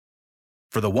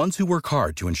For the ones who work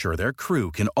hard to ensure their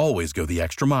crew can always go the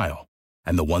extra mile,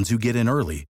 and the ones who get in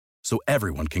early so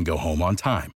everyone can go home on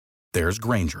time, there's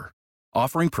Grainger,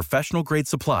 offering professional-grade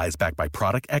supplies backed by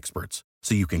product experts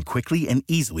so you can quickly and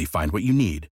easily find what you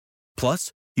need.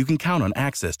 Plus, you can count on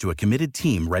access to a committed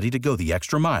team ready to go the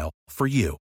extra mile for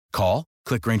you. Call,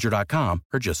 click Grainger.com,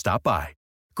 or just stop by.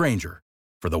 Grainger,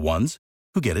 for the ones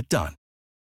who get it done.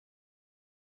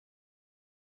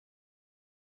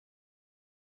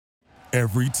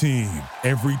 Every team,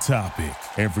 every topic,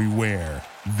 everywhere.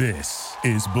 This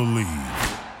is Believe.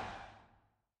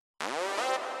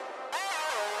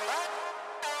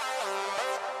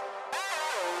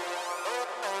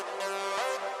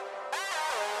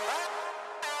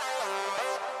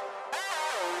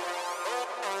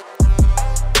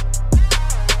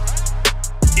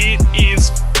 It is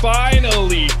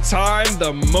finally time.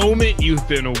 The moment you've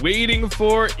been waiting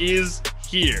for is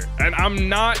here. And I'm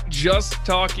not just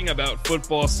talking about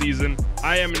football season.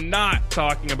 I am not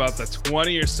talking about the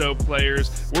 20 or so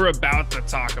players we're about to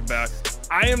talk about.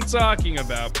 I am talking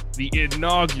about the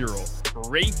inaugural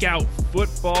Breakout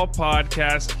Football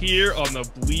Podcast here on the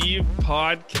Believe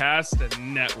Podcast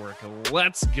Network.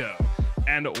 Let's go.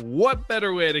 And what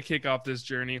better way to kick off this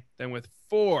journey than with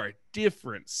 4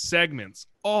 different segments,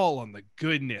 all on the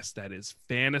goodness that is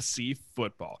fantasy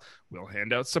football. We'll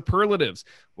hand out superlatives.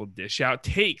 We'll dish out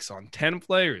takes on 10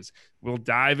 players. We'll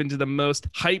dive into the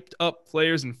most hyped up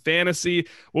players in fantasy.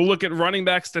 We'll look at running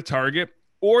backs to target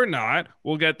or not.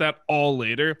 We'll get that all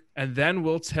later. And then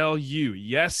we'll tell you,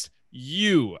 yes,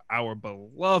 you, our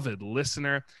beloved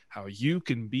listener, how you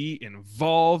can be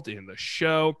involved in the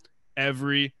show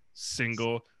every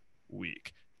single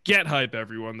week. Get hype,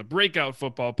 everyone. The Breakout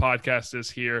Football Podcast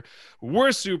is here.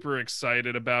 We're super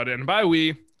excited about it. And by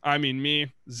we, I mean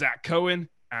me, Zach Cohen,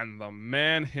 and the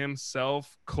man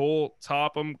himself, Cole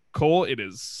Topham. Cole, it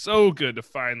is so good to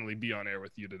finally be on air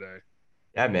with you today.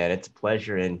 Yeah, man, it's a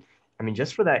pleasure. And I mean,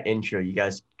 just for that intro, you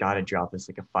guys got to drop us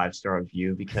like a 5-star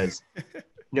review because,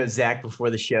 Zach, before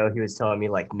the show, he was telling me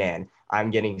like, man, I'm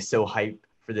getting so hyped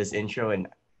for this intro. And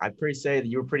I'd pretty say that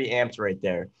you were pretty amped right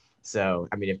there. So,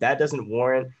 I mean, if that doesn't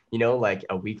warrant, like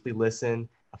a weekly listen,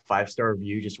 a 5-star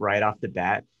review just right off the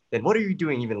bat, then what are you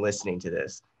doing even listening to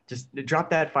this? Just drop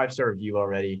that 5-star review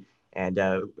already. And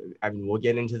we'll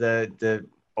get into the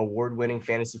award-winning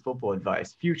fantasy football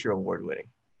advice, future award-winning,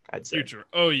 I'd say. Future.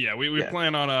 Oh, yeah. We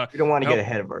plan on we don't want to get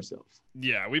ahead of ourselves.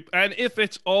 Yeah, and if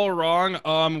it's all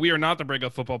wrong, we are not the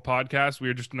Breakup Football Podcast. We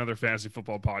are just another fantasy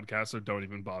football podcast, so don't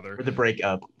even bother. We're the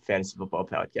Breakup Fantasy Football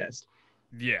Podcast.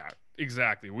 Yeah,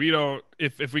 exactly. We don't,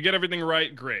 if we get everything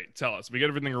right, great. Tell us. If we get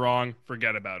everything wrong,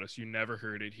 forget about us. You never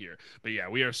heard it here. But yeah,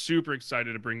 we are super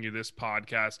excited to bring you this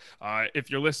podcast.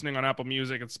 If you're listening on Apple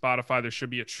Music and Spotify, there should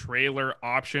be a trailer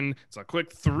option. It's a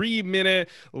quick 3-minute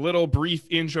little brief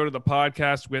intro to the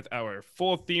podcast with our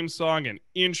full theme song and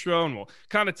intro. And we'll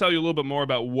kind of tell you a little bit more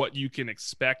about what you can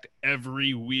expect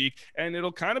every week. And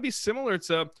it'll kind of be similar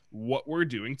to what we're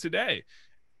doing today.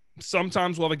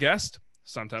 Sometimes we'll have a guest.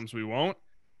 Sometimes we won't.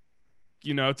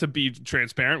 To be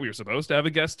transparent, we were supposed to have a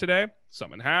guest today.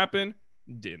 Something happened.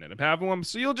 Didn't end up having one.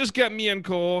 So you'll just get me and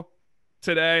Cole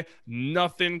today.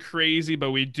 Nothing crazy,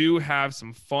 but we do have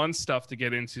some fun stuff to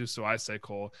get into. So I say,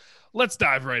 Cole, let's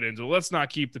dive right into it. Let's not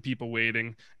keep the people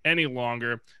waiting any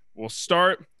longer. We'll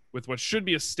start with what should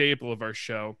be a staple of our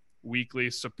show, weekly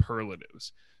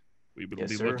superlatives. We will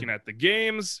be looking at the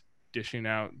games, dishing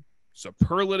out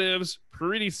superlatives,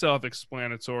 pretty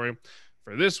self-explanatory.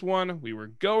 For this one, we were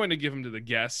going to give them to the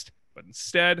guest, but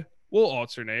instead, we'll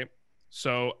alternate.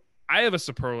 So I have a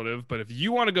superlative, but if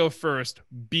you want to go first,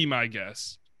 be my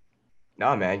guest.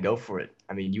 No, man, go for it.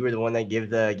 I mean, you were the one that give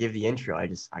the intro.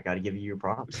 I got to give you your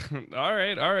props. All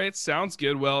right. Sounds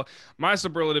good. Well, my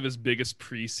superlative is biggest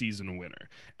preseason winner.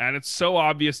 And it's so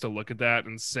obvious to look at that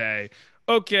and say,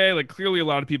 okay, like clearly a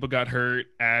lot of people got hurt,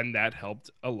 and that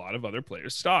helped a lot of other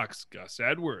players' stocks. Gus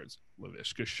Edwards,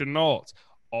 Laviska Shenault,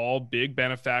 all big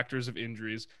benefactors of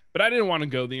injuries, but I didn't want to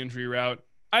go the injury route.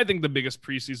 I think the biggest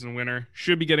preseason winner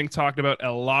should be getting talked about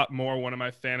a lot more. One of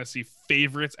my fantasy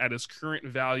favorites at his current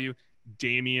value,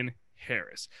 Damien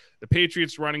Harris, the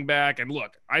Patriots running back. And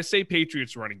look, I say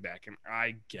Patriots running back, and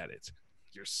I get it.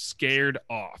 You're scared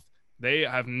off. They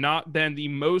have not been the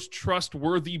most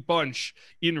trustworthy bunch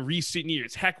in recent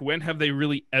years. Heck, when have they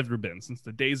really ever been? Since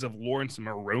the days of Lawrence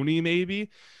Maroney,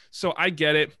 maybe? So I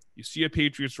get it. You see a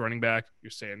Patriots running back, you're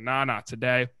saying, nah, not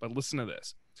today. But listen to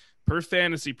this. Per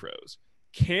Fantasy Pros,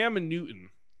 Cam Newton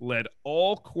led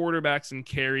all quarterbacks in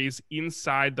carries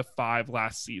inside the 5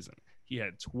 last season. He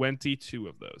had 22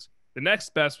 of those. The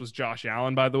next best was Josh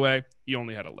Allen, by the way. He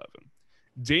only had 11.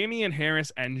 Damian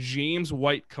Harris and James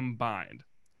White combined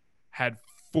had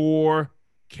 4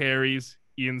 carries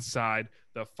inside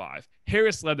the 5.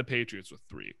 Harris led the Patriots with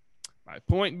 3. My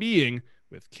point being,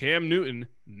 with Cam Newton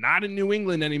not in New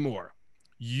England anymore,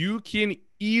 you can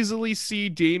easily see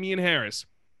Damian Harris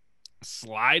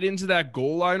slide into that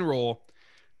goal line role,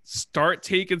 start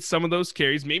taking some of those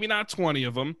carries, maybe not 20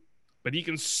 of them, but he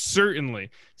can certainly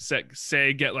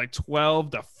get like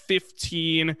 12 to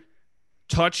 15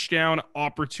 touchdown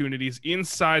opportunities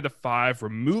inside the 5.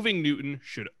 Removing Newton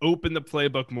should open the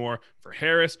playbook more for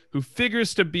Harris, who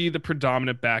figures to be the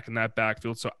predominant back in that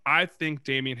backfield. So I think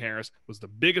Damian Harris was the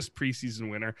biggest preseason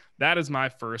winner. That is my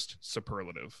first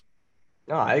superlative.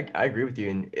 No, I agree with you.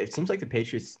 And it seems like the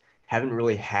Patriots haven't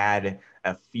really had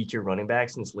a feature running back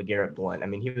since LeGarrette Blount. I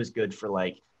mean, he was good for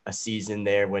like a season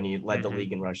there when he led the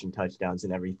league in rushing touchdowns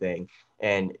and everything.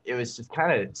 And it was just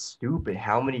kind of stupid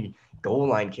how many goal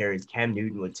line carries Cam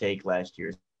Newton would take last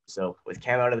year. So with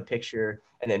Cam out of the picture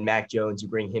and then Mac Jones, you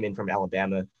bring him in from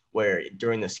Alabama, where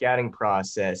during the scouting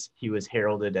process, he was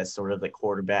heralded as sort of the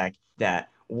quarterback that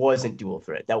wasn't dual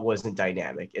threat, that wasn't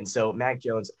dynamic. And so Mac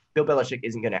Jones, Bill Belichick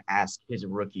isn't going to ask his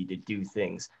rookie to do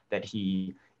things that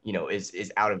he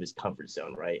is out of his comfort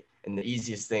zone, right? And the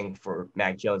easiest thing for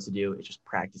Mac Jones to do is just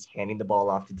practice handing the ball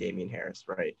off to Damian Harris,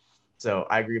 right? So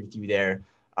I agree with you there.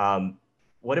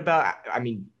 What about,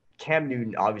 Cam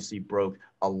Newton obviously broke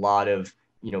a lot of,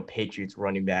 Patriots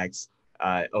running backs,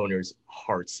 owners'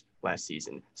 hearts last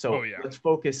season. So Let's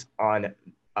focus on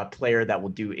a player that will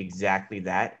do exactly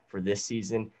that for this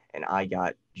season. And I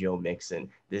got Joe Mixon.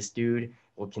 This dude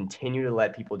will continue to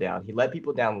let people down. He let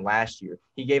people down last year.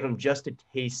 He gave them just a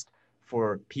taste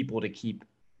for people to keep,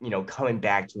 coming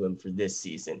back to him for this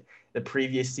season. The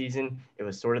previous season, it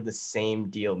was sort of the same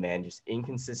deal, man. Just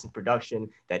inconsistent production,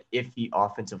 that iffy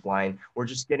offensive line. We're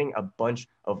just getting a bunch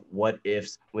of what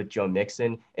ifs with Joe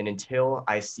Mixon. And until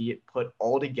I see it put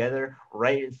all together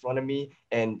right in front of me,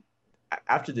 and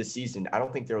after this season, I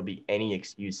don't think there will be any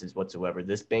excuses whatsoever.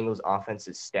 This Bengals offense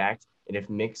is stacked. And if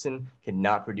Mixon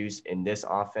cannot produce in this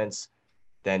offense,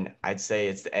 then I'd say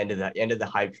it's the end of the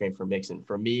hype train for Mixon.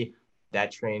 For me,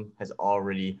 that train has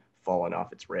already fallen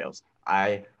off its rails.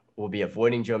 I will be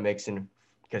avoiding Joe Mixon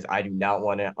because I do not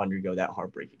want to undergo that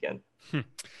heartbreak again.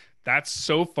 That's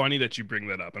so funny that you bring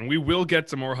that up. And we will get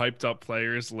to more hyped up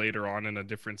players later on in a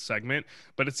different segment.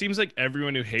 But it seems like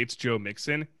everyone who hates Joe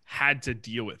Mixon had to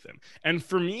deal with him. And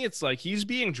for me, it's like he's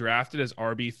being drafted as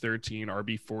RB13,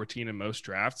 RB14 in most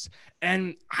drafts.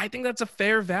 And I think that's a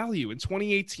fair value. In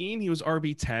 2018, he was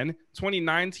RB10.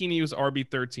 2019, he was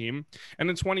RB13. And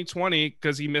in 2020,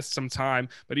 because he missed some time,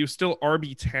 but he was still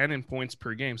RB10 in points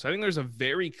per game. So I think there's a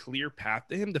very clear path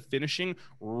to him to finishing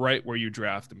right where you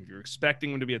draft him. If you're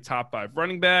expecting him to be a top 5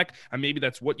 running back, and maybe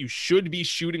that's what you should be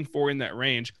shooting for in that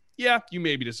range, yeah, you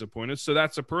may be disappointed. So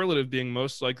that superlative being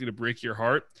most likely to break your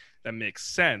heart, that makes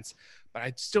sense. But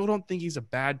I still don't think he's a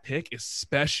bad pick,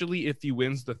 especially if he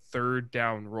wins the third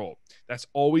down role. That's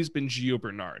always been Gio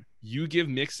Bernard. You give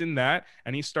Mixon that,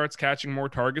 and he starts catching more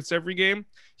targets every game,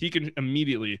 he can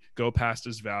immediately go past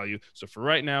his value. So for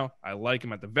right now, I like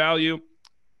him at the value.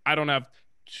 I don't have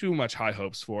too much high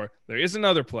hopes for. There is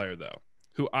another player, though,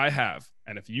 who I have.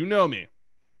 And if you know me,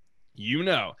 you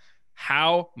know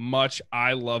how much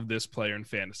I love this player in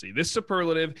fantasy. This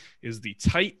superlative is the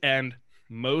tight end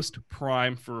most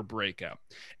prime for a breakout.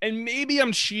 And maybe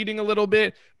I'm cheating a little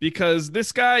bit because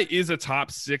this guy is a top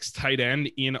 6 tight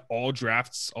end in all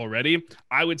drafts already.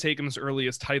 I would take him as early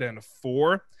as tight end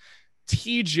 4.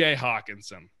 TJ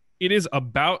Hawkinson. It is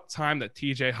about time that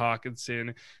TJ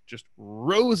Hawkinson just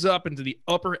rose up into the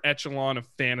upper echelon of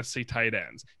fantasy tight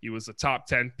ends. He was a top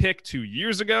 10 pick 2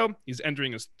 years ago. He's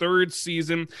entering his 3rd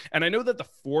season. And I know that the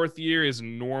 4th year is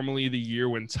normally the year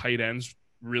when tight ends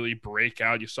really break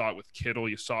out. You saw it with Kittle.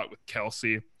 You saw it with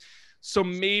Kelsey. So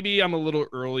maybe I'm a little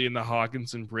early in the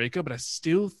Hawkinson breakup, but I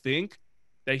still think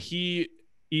that he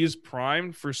is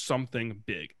primed for something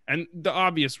big. And the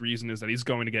obvious reason is that he's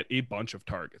going to get a bunch of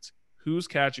targets. Who's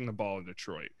catching the ball in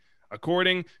Detroit?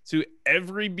 According to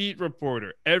every beat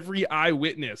reporter, every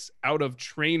eyewitness out of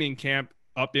training camp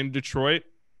up in Detroit,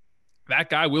 that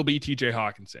guy will be TJ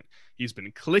Hawkinson. He's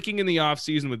been clicking in the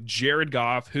offseason with Jared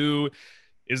Goff, who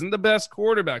isn't the best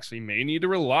quarterback, so he may need to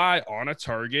rely on a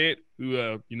target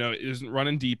who, isn't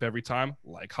running deep every time,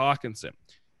 like Hawkinson.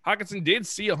 Hawkinson did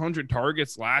see 100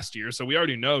 targets last year, so we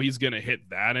already know he's going to hit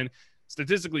that. And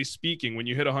statistically speaking, when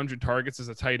you hit 100 targets as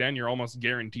a tight end, you're almost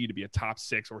guaranteed to be a top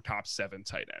 6 or top 7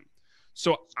 tight end.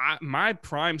 So my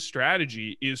prime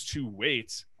strategy is to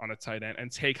wait on a tight end and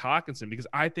take Hawkinson because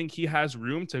I think he has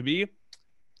room to be,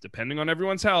 depending on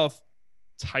everyone's health,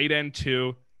 tight end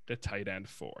 2 to tight end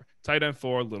 4. Tight end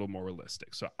 4, a little more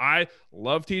realistic. So I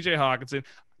love TJ Hawkinson.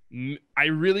 I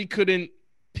really couldn't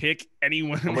pick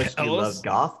anyone How much else. do you love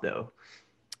Goff, though?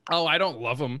 Oh, I don't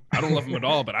love him. I don't love him at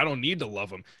all, but I don't need to love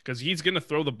him because he's going to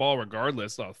throw the ball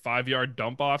regardless. 5-yard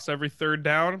dump offs every third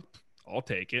down. I'll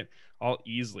take it. I'll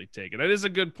easily take it. That is a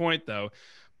good point, though.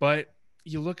 But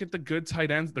you look at the good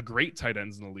tight ends, the great tight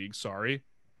ends in the league,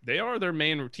 they are their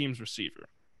main team's receiver.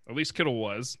 At least Kittle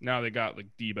was. Now they got like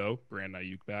Debo, Brandon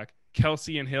Ayuk back.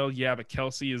 Kelsey and Hill, yeah, but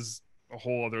Kelsey is a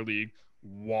whole other league.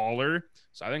 Waller.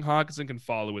 So I think Hawkinson can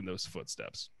follow in those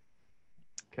footsteps.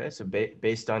 Okay, so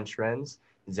based on trends,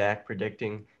 Zach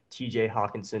predicting TJ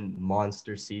Hawkinson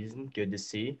monster season. Good to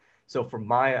see. So for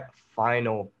my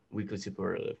final weekly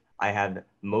superlative, I have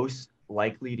most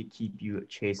likely to keep you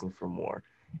chasing for more.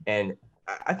 And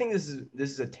I think this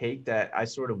is a take that I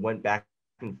sort of went back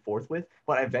and forth with,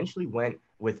 but I eventually went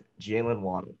with Jalen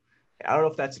Waddle. I don't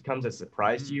know if that comes as a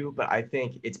surprise to you, but I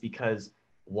think it's because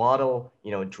Waddle,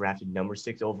 drafted number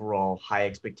 6 overall, high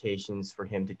expectations for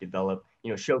him to develop,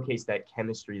 showcase that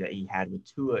chemistry that he had with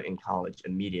Tua in college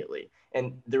immediately.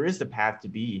 And there is the path to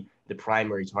be the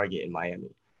primary target in Miami.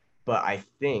 But I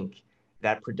think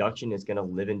that production is going to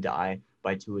live and die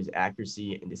by Tua's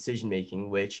accuracy and decision-making,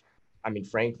 which,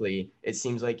 frankly, it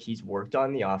seems like he's worked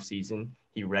on the offseason.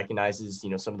 He recognizes,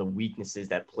 some of the weaknesses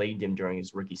that plagued him during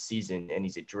his rookie season, and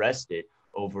he's addressed it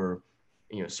over,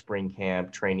 spring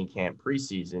camp, training camp,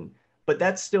 preseason. But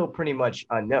that's still pretty much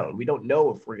unknown. We don't know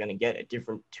if we're going to get a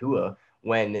different Tua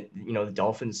when, the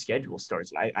Dolphins' schedule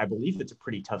starts. And I believe it's a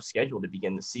pretty tough schedule to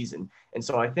begin the season. And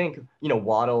so I think,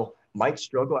 Waddle might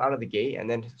struggle out of the gate and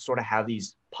then sort of have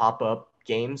these pop-up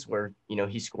games where,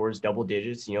 he scores double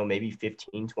digits, maybe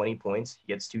 15, 20 points.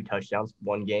 He gets 2 touchdowns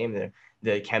one game.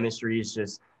 The chemistry is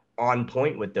just on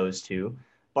point with those two.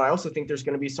 But I also think there's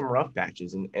going to be some rough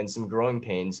patches and some growing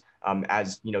pains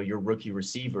as, your rookie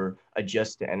receiver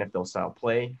adjusts to NFL style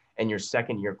play and your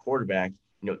second-year quarterback,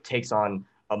 takes on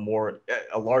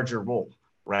a larger role,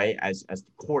 right, as the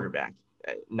quarterback,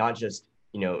 not just,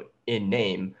 in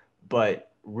name,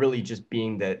 but really just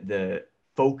being the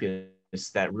focus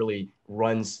that really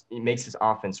makes his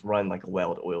offense run like a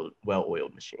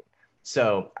well-oiled machine.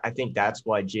 So I think that's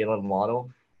why Jalen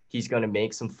Waddle, he's going to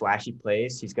make some flashy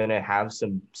plays. He's going to have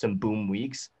some boom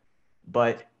weeks,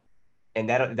 and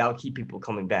that'll keep people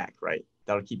coming back, right?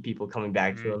 That'll keep people coming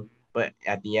back to him. But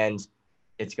at the end,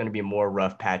 it's going to be more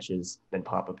rough patches than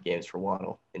pop-up games for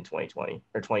Waddle in 2020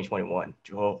 or 2021.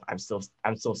 Oh, I'm still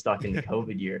stuck in the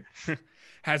COVID year.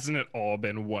 Hasn't it all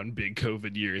been one big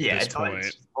COVID year at this point?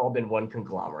 It's all been one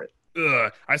conglomerate.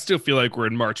 I still feel like we're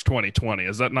in March 2020.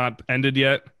 Has that not ended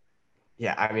yet?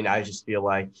 Yeah, I just feel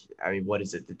like, what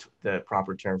is it, the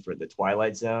proper term for the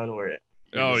Twilight Zone? Where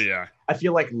yeah. I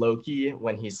feel like Loki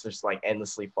when he's just like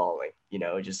endlessly falling,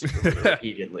 just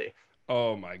repeatedly.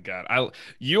 Oh my God.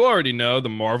 You already know the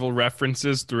Marvel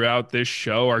references throughout this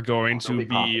show are going to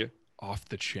be off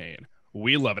the chain.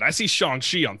 We love it. I see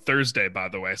Shang-Chi on Thursday, by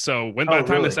the way. So by the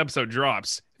time this episode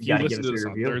drops, if you listen to this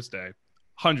on Thursday,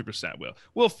 100% will.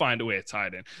 We'll find a way to tie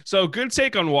it in. So good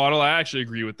take on Waddle. I actually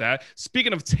agree with that.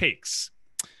 Speaking of takes,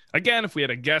 again, if we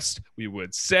had a guest, we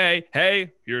would say,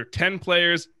 hey, you're 10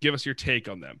 players. Give us your take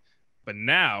on them. But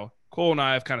now Cole and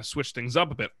I have kind of switched things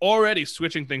up a bit, already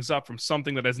switching things up from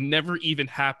something that has never even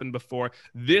happened before.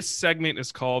 This segment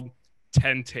is called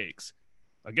 10 Takes.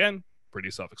 Again,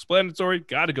 pretty self-explanatory.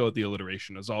 Got to go with the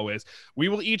alliteration as always. We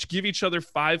will each give each other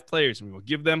 5 players, and we will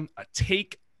give them a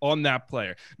take on that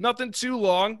player. Nothing too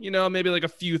long, maybe like a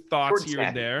few thoughts here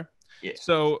and there. Yeah.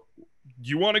 So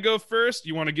you want to go first?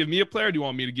 You want to give me a player? Or do you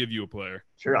want me to give you a player?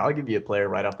 Sure, I'll give you a player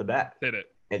right off the bat. Hit it.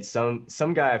 It's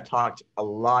some guy I've talked a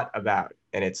lot about,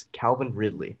 and it's Calvin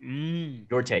Ridley.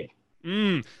 Your take.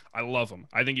 I love him.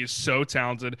 I think he's so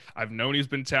talented. I've known he's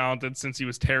been talented since he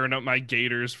was tearing up my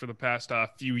Gators for the past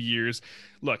few years.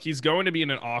 Look, he's going to be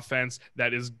in an offense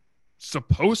that is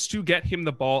supposed to get him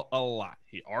the ball a lot.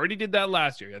 He already did that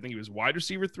last year. I think he was wide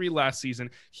receiver 3 last season.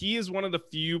 He is one of the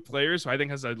few players who I think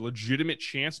has a legitimate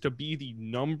chance to be the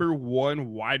number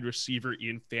 1 wide receiver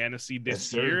in fantasy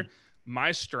this year.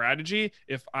 My strategy,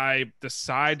 if I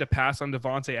decide to pass on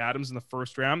Devontae Adams in the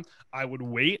first round, I would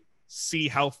wait, see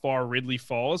how far Ridley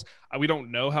falls. We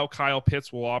don't know how Kyle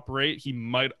Pitts will operate. He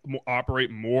might operate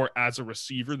more as a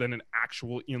receiver than an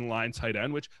actual inline tight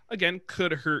end, which, again,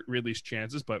 could hurt Ridley's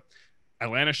chances. But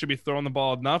Atlanta should be throwing the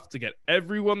ball enough to get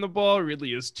everyone the ball.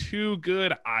 Ridley is too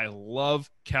good. I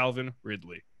love Calvin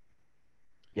Ridley.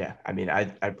 Yeah,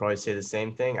 I'd probably say the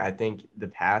same thing. I think the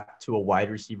path to the wide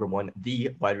receiver one,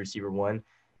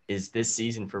 is this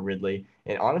season for Ridley.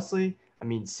 And honestly,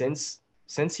 since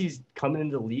since he's coming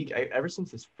into the league, ever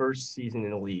since his first season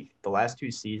in the league, the last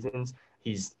 2 seasons,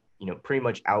 he's, pretty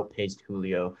much outpaced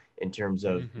Julio in terms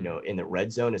of, in the red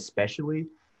zone, especially.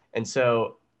 And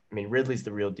so, I mean, Ridley's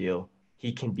the real deal.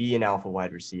 He can be an alpha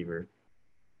wide receiver.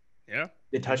 Yeah.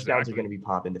 The touchdowns are going to be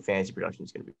popping. The fantasy production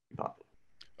is going to be popping.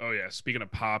 Oh, yeah. Speaking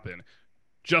of popping,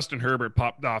 Justin Herbert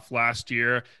popped off last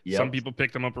year. Yep. Some people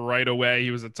picked him up right away.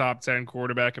 He was a top 10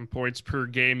 quarterback in points per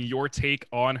game. Your take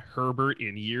on Herbert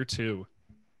in year 2?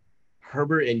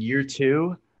 Herbert in year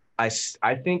 2, I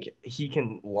think he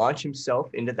can launch himself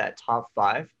into that top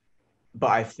 5. But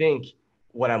I think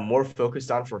what I'm more focused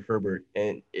on for Herbert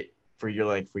and for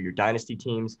your dynasty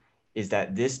teams is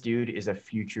that this dude is a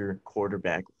future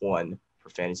quarterback 1 for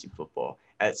fantasy football.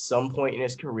 At some point in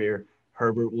his career,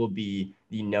 Herbert will be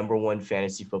the number 1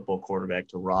 fantasy football quarterback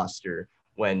to roster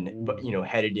when,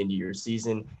 headed into your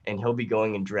season, and he'll be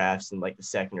going in drafts in like the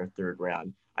 2nd or 3rd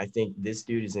round. I think this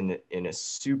dude is in a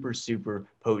super, super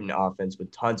potent offense with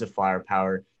tons of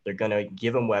firepower. They're going to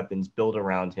give him weapons, build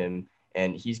around him,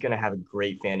 and he's going to have a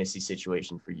great fantasy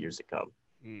situation for years to come.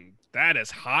 That is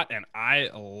hot, and I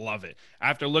love it.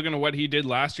 After looking at what he did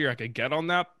last year, I could get on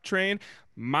that train.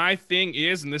 My thing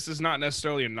is, and this is not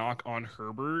necessarily a knock on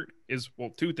Herbert, is,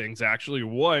 well, 2 things, actually.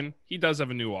 1, he does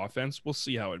have a new offense. We'll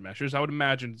see how it measures. I would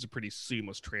imagine it's a pretty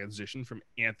seamless transition from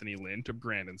Anthony Lynn to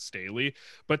Brandon Staley.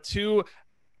 But 2,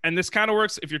 and this kind of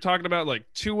works if you're talking about like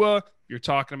Tua, you're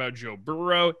talking about Joe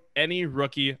Burrow, any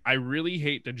rookie. I really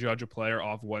hate to judge a player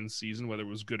off 1 season, whether it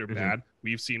was good or bad.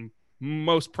 We've seen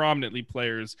most prominently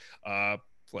players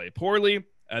play poorly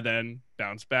and then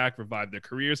bounce back, revive their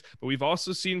careers. But we've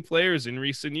also seen players in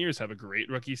recent years have a great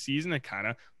rookie season and kind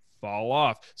of fall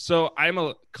off. So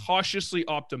I'm cautiously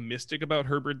optimistic about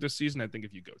Herbert this season. I think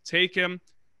if you go take him,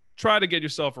 try to get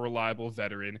yourself a reliable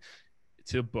veteran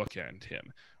to bookend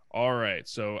him. All right,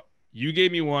 so you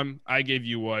gave me 1. I gave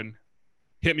you 1.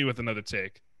 Hit me with another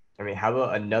take. I mean, how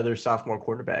about another sophomore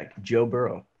quarterback, Joe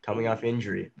Burrow, coming off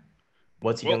injury?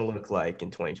 What's he going to look like in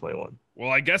 2021? Well,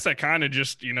 I guess I kind of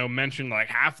just, mentioned like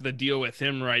half the deal with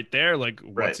him right there. Like,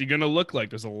 what's he going to look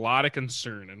like? There's a lot of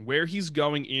concern. And where he's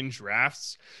going in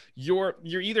drafts, you're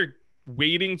either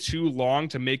waiting too long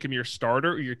to make him your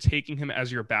starter or you're taking him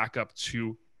as your backup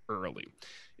too early.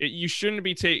 You shouldn't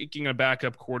be taking a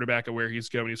backup quarterback at where he's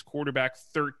going. He's quarterback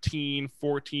 13,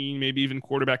 14, maybe even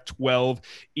quarterback 12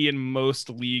 in most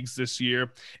leagues this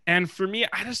year. And for me,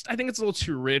 I think it's a little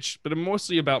too rich, but I'm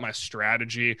mostly about my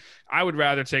strategy. I would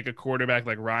rather take a quarterback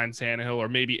like Ryan Tannehill or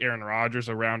maybe Aaron Rodgers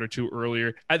a round or 2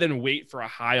 earlier and then wait for a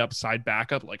high upside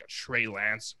backup like a Trey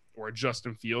Lance or a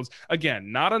Justin Fields.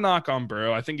 Again, not a knock on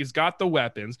Burrow. I think he's got the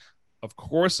weapons. Of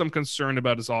course, I'm concerned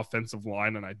about his offensive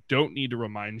line, and I don't need to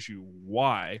remind you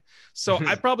why. So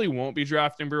I probably won't be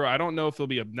drafting Burrow. I don't know if he'll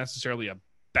be necessarily a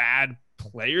bad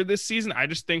player this season. I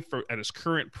just think at his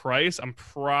current price, I'm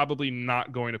probably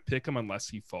not going to pick him unless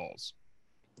he falls.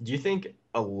 Do you think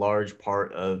a large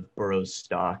part of Burrow's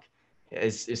stock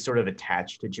is sort of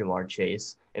attached to Ja'Marr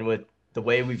Chase? And with the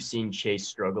way we've seen Chase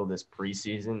struggle this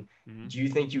preseason, do you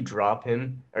think you drop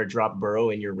him or drop Burrow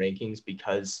in your rankings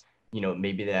because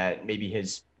maybe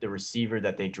the receiver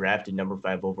that they drafted number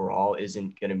 5 overall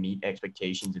isn't going to meet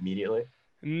expectations immediately?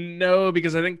 No,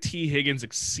 because I think T. Higgins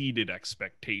exceeded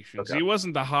expectations. Okay. He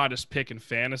wasn't the hottest pick in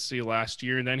fantasy last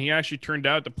year, and then he actually turned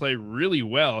out to play really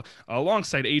well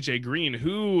alongside A.J. Green,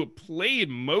 who played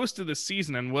most of the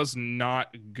season and was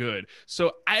not good.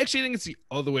 So I actually think it's the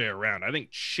other way around. I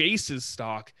think Chase's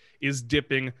stock is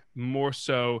dipping more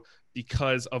so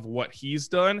because of what he's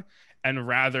done. And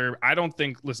rather, I don't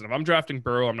think, listen, if I'm drafting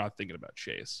Burrow, I'm not thinking about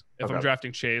Chase. If I'm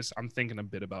drafting Chase, I'm thinking a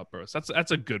bit about Burrow. So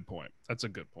that's a good point. That's a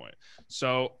good point.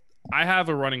 So I have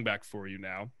a running back for you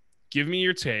now. Give me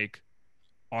your take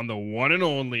on the one and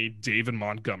only David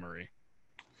Montgomery.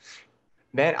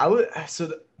 Man,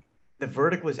 the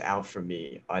verdict was out for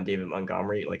me on David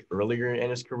Montgomery like earlier in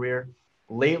his career.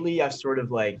 Lately, I've sort of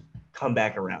like come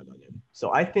back around on him.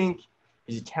 So I think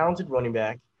he's a talented running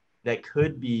back that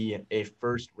could be a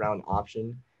first-round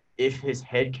option if his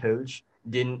head coach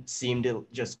didn't seem to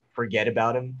just forget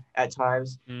about him at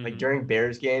times. Like during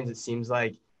Bears games, it seems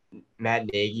like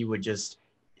Matt Nagy would just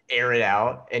air it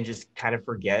out and just kind of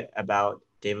forget about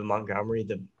David Montgomery,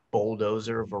 the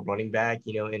bulldozer of a running back,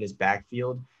 in his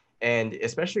backfield. And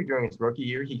especially during his rookie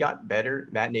year, he got better.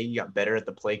 Matt Nagy got better at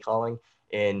the play calling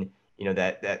in,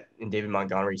 that in David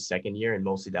Montgomery's second year. And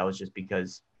mostly that was just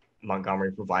because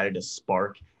Montgomery provided a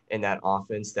spark in that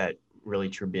offense that really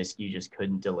Trubisky just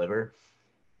couldn't deliver.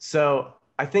 So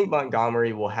I think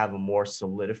Montgomery will have a more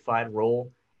solidified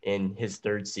role in his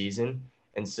 3rd season.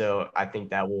 And so I think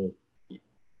that will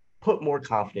put more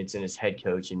confidence in his head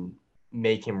coach and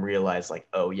make him realize like,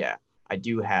 oh yeah, I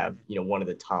do have, one of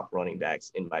the top running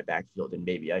backs in my backfield, and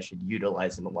maybe I should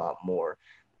utilize him a lot more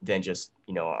than just,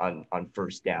 on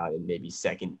first down and maybe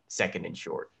second and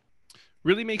short.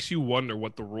 Really makes you wonder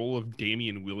what the role of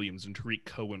Damian Williams and Tariq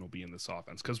Cohen will be in this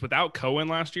offense. Because without Cohen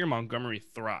last year, Montgomery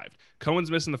thrived.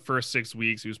 Cohen's missing the first 6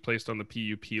 weeks. He was placed on the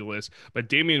PUP list. But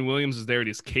Damian Williams is there and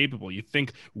he's capable. You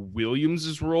think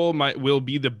Williams' role will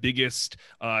be the biggest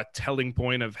telling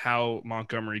point of how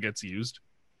Montgomery gets used?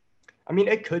 I mean,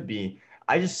 it could be.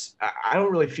 I don't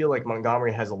really feel like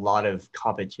Montgomery has a lot of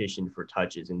competition for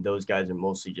touches, and those guys are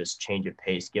mostly just change of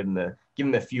pace, give him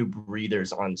a few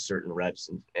breathers on certain reps.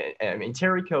 And I mean,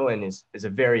 Tariq Cohen is a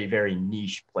very, very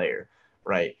niche player,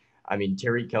 right? I mean,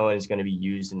 Tariq Cohen is going to be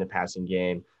used in the passing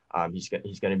game. He's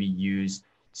going to be used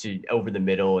to over the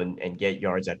middle and get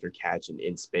yards after catch and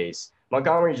in space.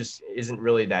 Montgomery just isn't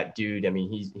really that dude. I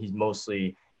mean, he's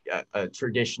mostly a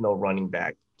traditional running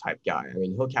back type guy. I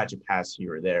mean, he'll catch a pass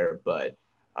here or there, but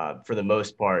for the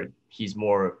most part, he's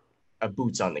more a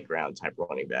boots on the ground type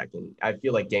running back. And I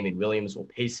feel like Damian Williams will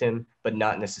pace him, but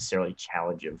not necessarily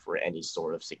challenge him for any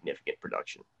sort of significant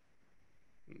production.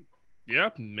 Yeah,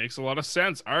 makes a lot of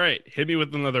sense. All right, hit me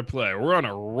with another player. We're on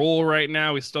a roll right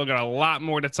now. We still got a lot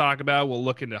more to talk about. We'll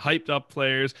look into hyped up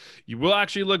players. You will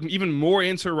actually look even more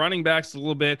into running backs a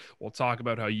little bit. We'll talk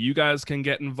about how you guys can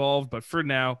get involved. But for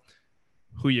now,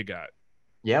 who you got?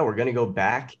 Yeah, we're going to go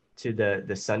back to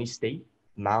the sunny state,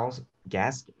 Myles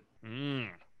Gaskin.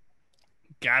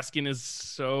 Gaskin is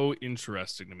so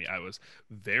interesting to me. I was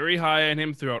very high on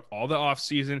him throughout all the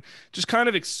offseason, just kind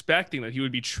of expecting that he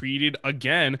would be treated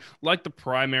again like the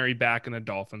primary back in the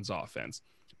Dolphins offense.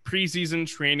 Preseason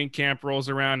training camp rolls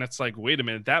around. It's like, wait a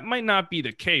minute, that might not be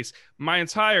the case. My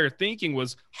entire thinking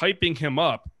was hyping him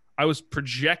up. I was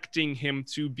projecting him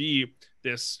to be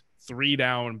this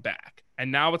 3-down back.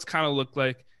 And now it's kind of looked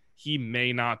like he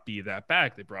may not be that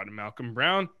back. They brought in Malcolm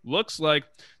Brown, looks like,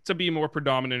 to be more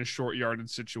predominant in short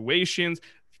yardage situations.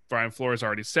 Brian Flores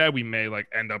already said we may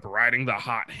end up riding the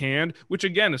hot hand, which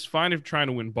again is fine if you're trying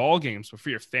to win ball games, but for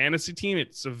your fantasy team,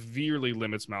 it severely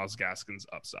limits Myles Gaskin's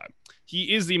upside.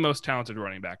 He is the most talented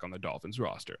running back on the Dolphins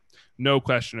roster. No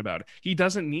question about it. He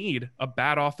doesn't need a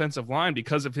bad offensive line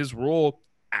because of his role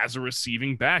as a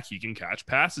receiving back. He can catch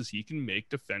passes. He can make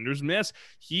defenders miss.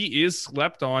 He is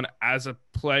slept on as a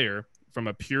player from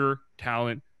a pure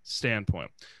talent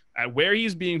standpoint. At where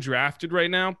he's being drafted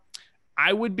right now,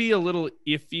 I would be a little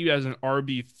iffy as an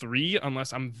RB3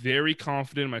 unless I'm very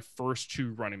confident in my first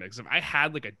 2 running backs. If I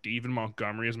had a David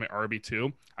Montgomery as my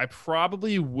RB2, I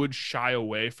probably would shy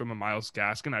away from a Myles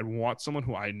Gaskin. I'd want someone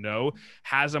who I know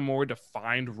has a more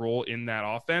defined role in that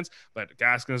offense. But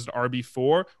Gaskin is an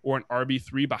RB4 or an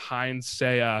RB3 behind,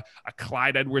 say, a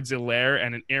Clyde Edwards-Helaire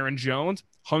and an Aaron Jones.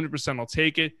 100% I'll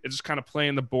take it. It's just kind of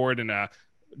playing the board and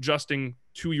adjusting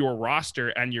to your roster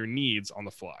and your needs on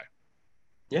the fly.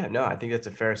 Yeah, no, I think that's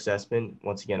a fair assessment.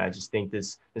 Once again, I just think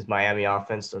this Miami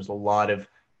offense, there's a lot of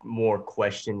more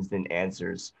questions than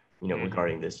answers,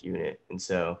 regarding this unit. And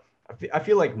so I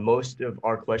feel like most of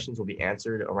our questions will be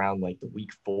answered around the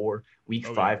week 4, week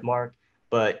 5 mark.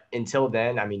 But until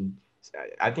then, I mean,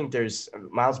 I think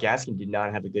Myles Gaskin did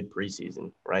not have a good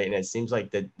preseason, right? And it seems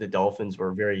like the Dolphins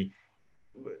were very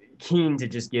keen to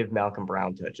just give Malcolm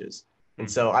Brown touches. And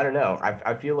so I don't know.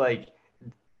 I feel like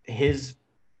his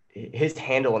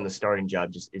handle on the starting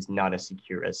job just is not as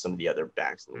secure as some of the other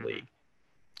backs in the league.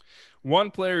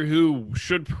 One player who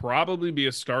should probably be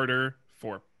a starter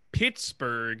for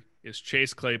Pittsburgh is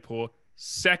Chase Claypool.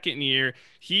 Second year,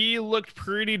 he looked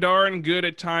pretty darn good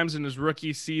at times in his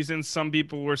rookie season. Some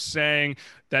people were saying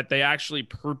that they actually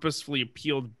purposefully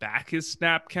peeled back his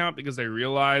snap count because they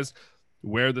realized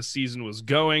where the season was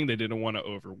going. They didn't want to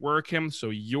overwork him.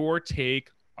 So your take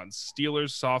on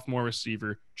Steelers sophomore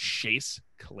receiver Chase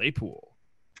Claypool?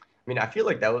 I mean, I feel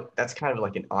like that's kind of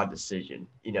like an odd decision,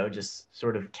 just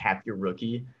sort of cap your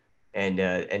rookie and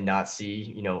not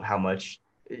see, how much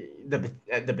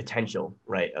the potential,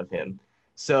 right, of him.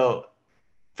 So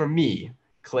for me,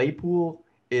 Claypool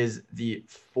is the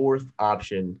 4th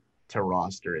option to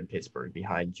roster in Pittsburgh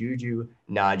behind Juju,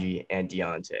 Najee, and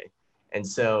Deontay. And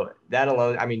so that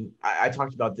alone, I mean, I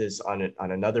talked about this on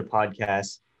another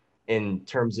podcast in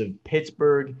terms of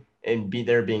Pittsburgh and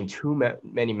there being too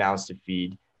many mouths to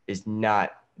feed is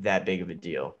not that big of a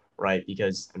deal, right?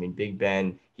 Because I mean, Big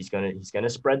Ben, he's gonna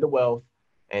spread the wealth,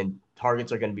 and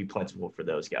targets are gonna be plentiful for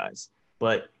those guys.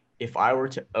 But if I were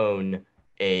to own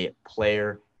a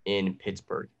player in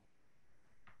Pittsburgh,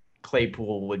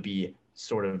 Claypool would be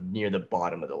sort of near the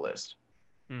bottom of the list.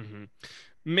 Mm-hmm.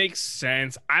 Makes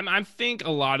sense. I think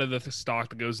a lot of the stock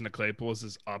that goes into Claypool is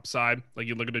his upside. Like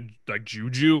you look at like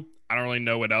Juju, I don't really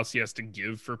know what else he has to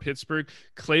give for Pittsburgh.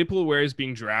 Claypool, where he's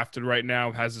being drafted right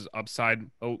now, has his upside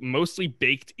mostly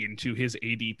baked into his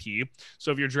ADP.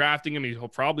 So if you're drafting him, he'll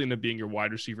probably end up being your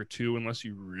wide receiver 2 unless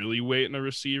you really wait in a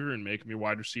receiver and make him your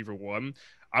wide receiver 1.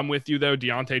 I'm with you, though.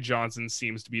 Deontay Johnson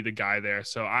seems to be the guy there.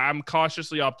 So I'm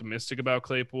cautiously optimistic about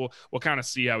Claypool. We'll kind of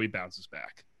see how he bounces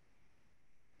back.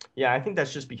 Yeah, I think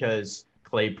that's just because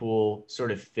Claypool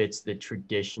sort of fits the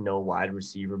traditional wide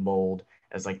receiver mold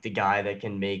as like the guy that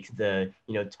can make the,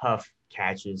 tough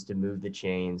catches to move the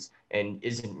chains and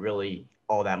isn't really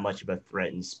all that much of a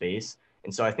threat in space.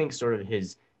 And so I think sort of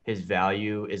his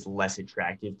value is less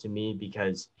attractive to me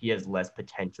because he has less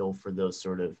potential for those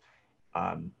sort of,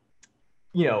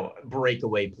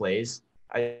 breakaway plays,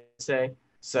 I'd say.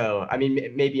 So, I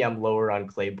mean, maybe I'm lower on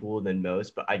Claypool than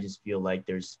most, but I just feel like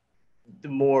there's the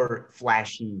more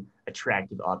flashy,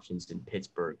 attractive options in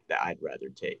Pittsburgh that I'd rather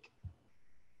take.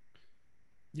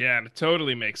 Yeah, it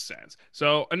totally makes sense.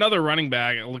 So another running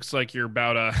back, it looks like you're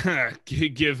about to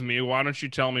give me. Why don't you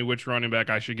tell me which running back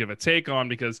I should give a take on?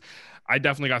 Because I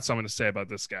definitely got something to say about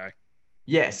this guy.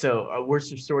 Yeah, so we're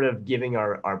sort of giving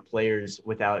our players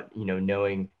without,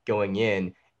 knowing going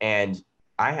in. And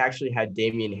I actually had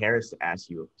Damian Harris to ask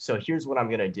you. So here's what I'm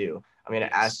going to do. I'm going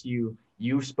to ask you,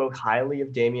 you spoke highly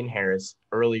of Damian Harris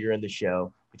earlier in the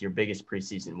show with your biggest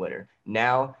preseason winner.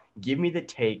 Now, give me the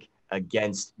take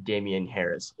against Damian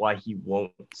Harris, why he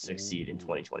won't succeed in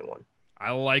 2021.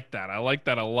 I like that. I like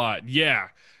that a lot. Yeah.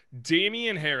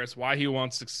 Damian Harris, why he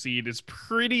won't succeed is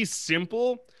pretty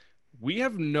simple. We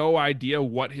have no idea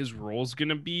what his role is going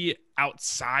to be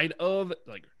outside of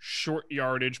like short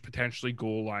yardage, potentially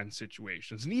goal line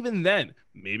situations. And even then,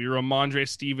 maybe Ramondre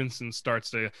Stevenson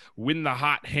starts to win the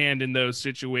hot hand in those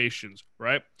situations,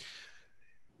 right?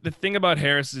 The thing about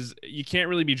Harris is you can't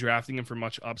really be drafting him for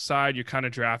much upside. You're kind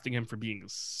of drafting him for being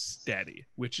steady,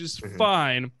 which is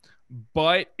fine.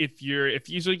 But if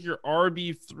he's like your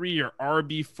RB3 or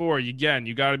RB4, again,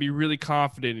 you got to be really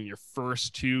confident in your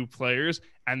first 2 players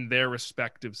and their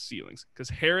respective ceilings, because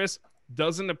Harris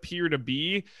doesn't appear to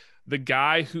be the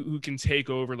guy who can take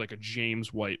over like a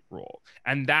James White role.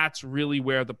 And that's really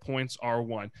where the points are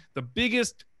won. The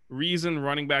biggest reason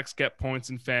running backs get points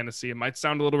in fantasy, it might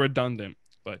sound a little redundant,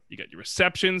 but you got your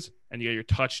receptions and you got your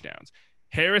touchdowns.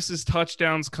 Harris's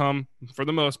touchdowns come, for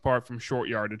the most part, from short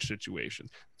yardage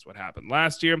situations. That's what happened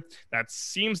last year. That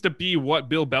seems to be what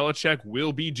Bill Belichick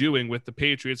will be doing with the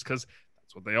Patriots, because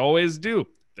that's what they always do.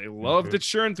 They love to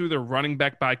churn through their running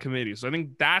back by committee. So I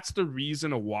think that's the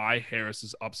reason why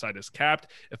Harris's upside is capped.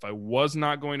 If I was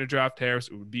not going to draft Harris,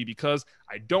 it would be because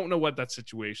I don't know what that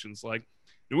situation's like.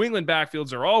 New England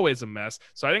backfields are always a mess,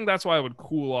 so I think that's why I would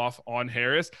cool off on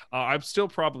Harris. I'm still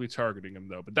probably targeting him,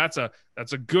 though, but that's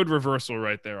a good reversal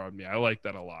right there on me. I like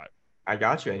that a lot. I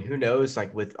got you. And who knows,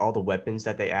 like with all the weapons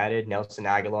that they added, Nelson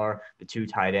Aguilar, the 2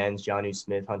 tight ends, Jonnu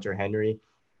Smith, Hunter Henry,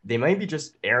 they might be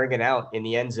just airing it out in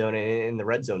the end zone and in the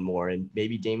red zone more, and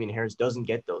maybe Damian Harris doesn't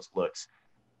get those looks.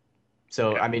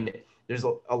 So, I mean, there's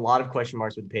a lot of question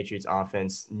marks with the Patriots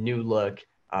offense, new look,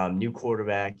 new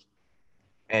quarterback,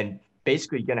 and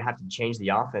basically you're going to have to change the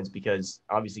offense because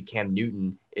obviously Cam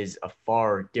Newton is a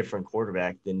far different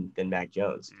quarterback than Mac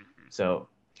Jones. So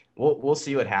we'll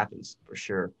see what happens for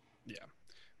sure. Yeah.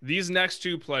 These next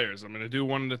 2 players, I'm going to do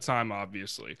one at a time,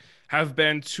 obviously, have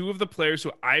been 2 of the players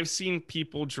who I've seen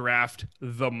people draft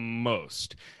the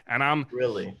most. And I'm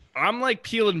like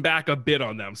peeling back a bit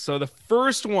on them. So the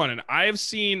first one, and I've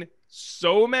seen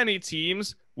so many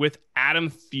teams with Adam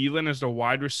Thielen as the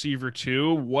wide receiver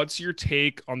 2. What's your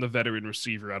take on the veteran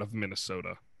receiver out of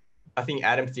Minnesota? I think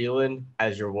Adam Thielen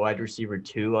as your wide receiver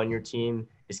 2 on your team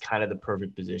is kind of the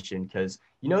perfect position, because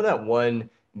you know that one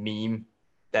meme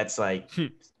that's like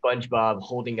SpongeBob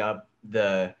holding up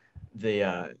the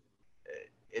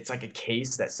it's like a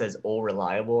case that says "all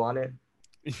reliable" on it.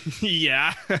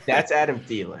 Yeah. That's Adam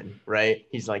Thielen, right?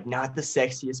 He's like not the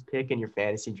sexiest pick in your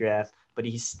fantasy draft, but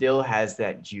he still has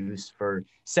that juice for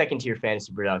second-tier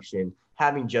fantasy production.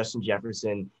 Having Justin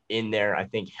Jefferson in there, I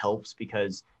think, helps,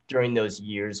 because during those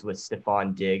years with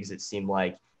Stephon Diggs, it seemed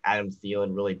like Adam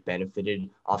Thielen really benefited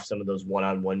off some of those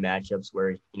one-on-one matchups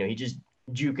where, he just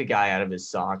juke a guy out of his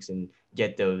socks and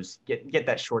get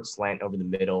that short slant over the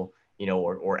middle,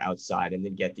 or outside, and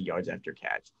then get the yards after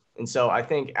catch. And so I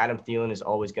think Adam Thielen is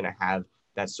always going to have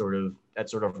that sort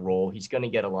of role. He's going to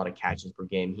get a lot of catches per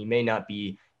game. He may not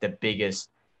be the biggest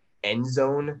end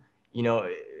zone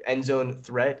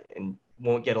threat and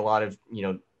won't get a lot of,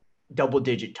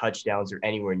 double-digit touchdowns or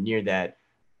anywhere near that,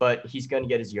 but he's going to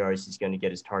get his yards, he's going to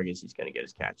get his targets, he's going to get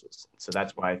his catches. So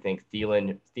that's why I think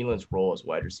Thielen's role as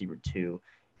wide receiver 2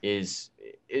 is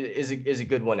a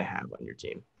good one to have on your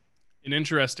team. An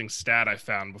interesting stat I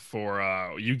found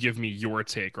before you give me your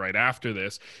take right after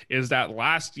this is that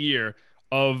last year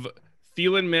of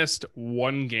Thielen missed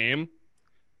one game,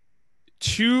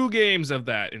 2 games of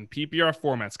that in PPR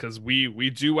formats because we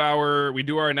do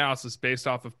our analysis based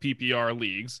off of PPR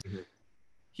leagues. Mhm.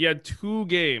 He had 2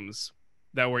 games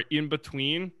that were in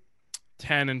between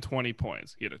 10 and 20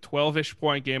 points. He had a 12-ish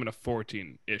point game and a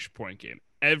 14-ish point game.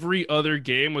 Every other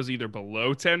game was either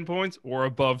below 10 points or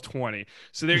above 20.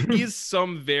 So there is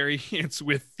some variance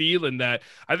with Thielen that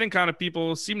I think kind of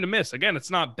people seem to miss. Again, it's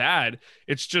not bad.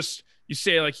 It's just you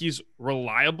say like he's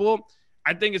reliable.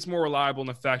 I think it's more reliable in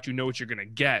the fact you know what you're going to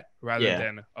get rather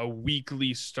than a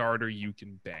weekly starter you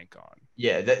can bank on.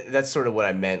 Yeah, that's sort of what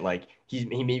I meant. Like he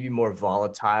may be more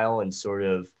volatile and sort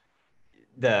of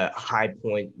the high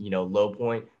point, low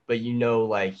point, but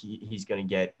like he's going to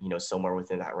get, somewhere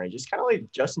within that range. It's kind of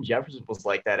like Justin Jefferson was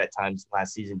like that at times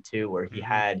last season too, where he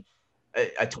had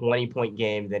a 20-point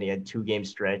game, then he had 2-game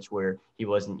stretch where he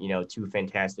wasn't, too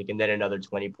fantastic, and then another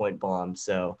 20-point bomb.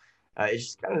 So it's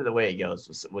just kind of the way it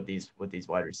goes with these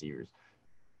wide receivers.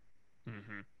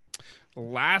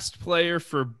 Last player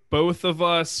for both of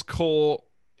us, Cole,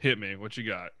 hit me. What you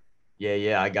got?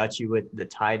 Yeah, I got you with the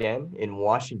tight end in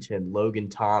Washington, Logan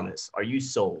Thomas. Are you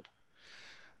sold?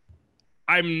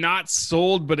 I'm not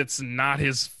sold, but it's not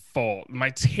his fault. My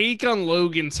take on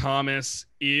Logan Thomas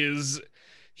is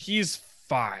he's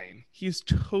fine. He's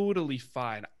totally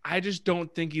fine. I just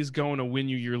don't think he's going to win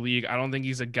you your league. I don't think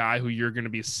he's a guy who you're going to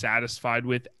be satisfied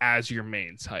with as your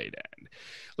main tight end.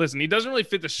 Listen, he doesn't really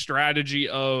fit the strategy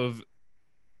of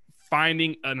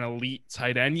finding an elite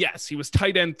tight end. Yes, he was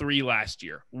tight end 3 last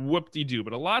year. Whoop-de-doo.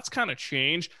 But a lot's kind of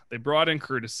changed. They brought in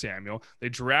Curtis Samuel. They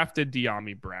drafted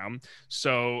De'Ami Brown.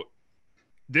 So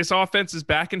this offense is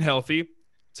back and healthy.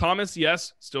 Thomas,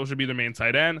 yes, still should be the main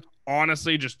tight end.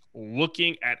 Honestly, just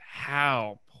looking at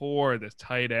how poor the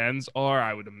tight ends are,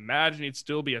 I would imagine he'd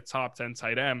still be a top 10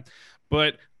 tight end.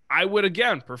 But I would,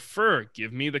 again, prefer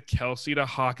give me the Kelce to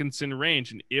Hawkinson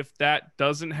range. And if that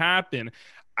doesn't happen,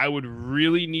 I would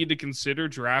really need to consider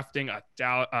drafting a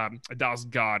Dallas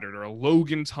Goedert or a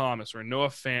Logan Thomas or a Noah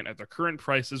Fant at the current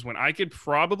prices when I could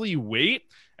probably wait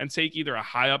and take either a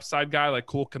high upside guy like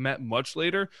Cole Kmet much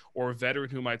later or a veteran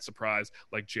who might surprise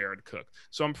like Jared Cook.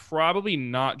 So I'm probably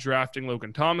not drafting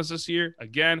Logan Thomas this year.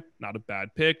 Again, not a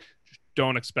bad pick. Just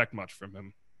don't expect much from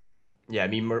him. Yeah,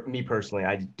 me personally,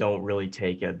 I don't really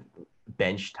take a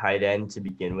bench tight end to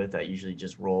begin with. I usually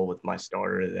just roll with my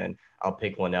starter, then I'll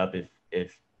pick one up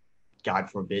if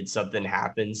God forbid something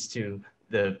happens to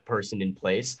the person in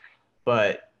place.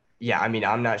 But yeah, I mean,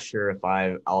 I'm not sure if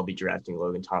I'll be drafting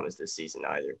Logan Thomas this season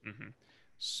either.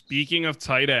 Speaking of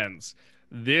tight ends,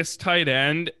 this tight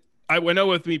end, I know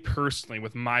with me personally,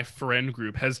 with my friend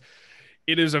group,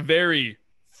 it is a very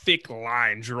thick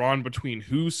line drawn between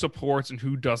who supports and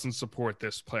who doesn't support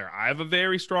this player. I have a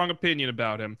very strong opinion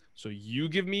about him. So you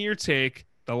give me your take.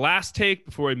 The last take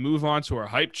before we move on to our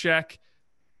hype check.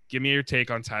 Give me your take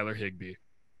on Tyler Higbee.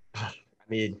 I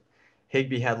mean,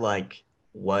 Higbee had like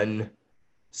one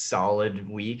solid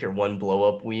week or one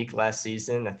blow-up week last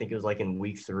season. I think it was like in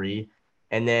week 3.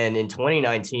 And then in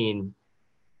 2019,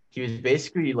 he was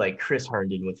basically like Chris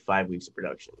Herndon with 5 weeks of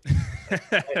production.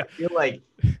 I feel like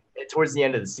towards the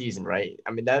end of the season, right?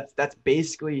 I mean, that's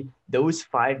basically those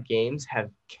 5 games have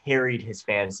carried his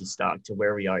fantasy stock to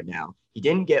where we are now. He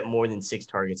didn't get more than 6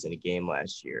 targets in a game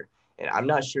last year. And I'm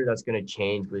not sure that's going to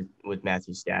change with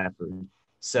Matthew Stafford.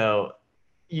 So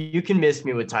you can miss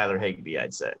me with Tyler Higbee,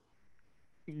 I'd say.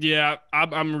 Yeah,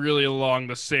 I'm really along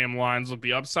the same lines. Look,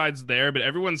 the upside's there, but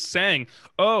everyone's saying,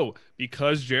 oh,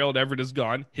 because Gerald Everett is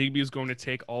gone, Higbee is going to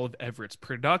take all of Everett's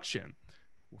production.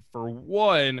 For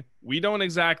one, we don't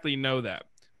exactly know that.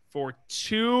 For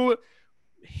 2,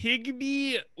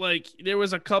 Higbee, like there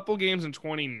was a couple games in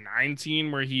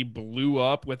 2019 where he blew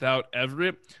up without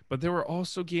Everett, but there were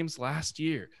also games last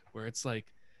year where it's like,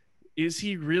 is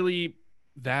he really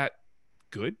that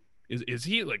good? Is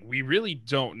he like, we really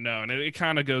don't know. And it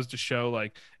kind of goes to show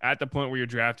like at the point where you're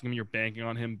drafting him, you're banking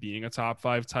on him being a top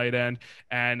 5 tight end.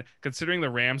 And considering the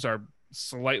Rams are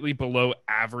slightly below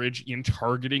average in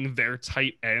targeting their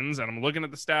tight ends, and I'm looking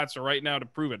at the stats right now to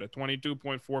prove it, at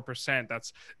 22.4%,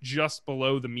 that's just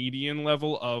below the median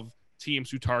level of teams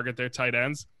who target their tight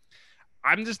ends.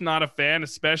 I'm just not a fan,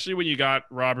 especially when you got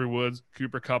Robert Woods,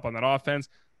 Cooper Kupp on that offense.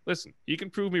 Listen, you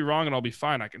can prove me wrong and I'll be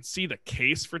fine. I can see the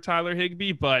case for Tyler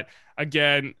Higbee, but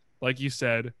again, like you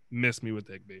said, miss me with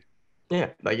Higbee. Yeah,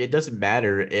 like it doesn't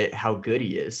matter how good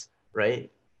he is,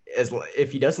 right?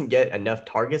 If he doesn't get enough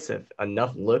targets,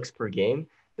 enough looks per game,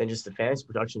 then just the fantasy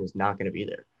production is not going to be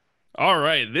there. All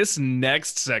right, this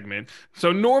next segment.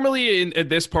 So normally at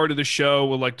this part of the show,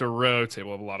 we'll like to rotate.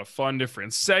 We'll have a lot of fun,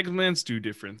 different segments, do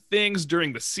different things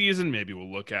during the season. Maybe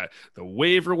we'll look at the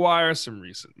waiver wire, some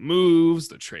recent moves,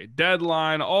 the trade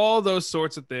deadline, all those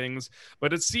sorts of things.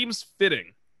 But it seems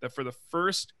fitting that for the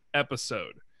first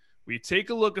episode, we take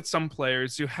a look at some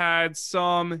players who had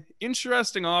some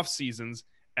interesting off seasons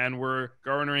and were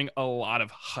garnering a lot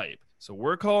of hype. So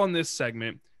we're calling this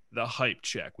segment the hype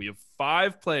check. We have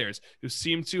 5 players who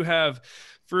seem to have,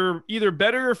 for either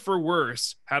better or for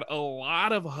worse, had a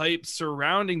lot of hype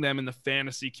surrounding them in the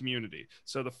fantasy community.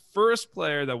 So the first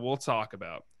player that we'll talk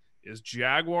about is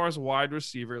Jaguars wide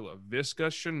receiver Laviska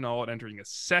Shenault, entering his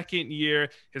second year,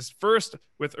 his first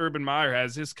with Urban Meyer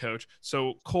as his coach.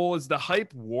 So Cole, is the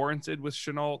hype warranted with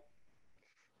Shenault?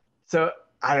 So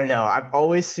I don't know. I've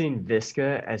always seen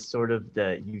Visca as sort of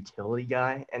the utility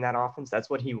guy in that offense. That's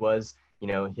what he was,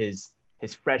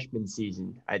 his freshman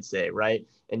season, I'd say, right?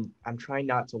 And I'm trying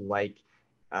not to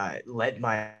let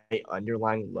my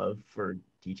underlying love for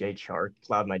DJ Chark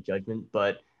cloud my judgment,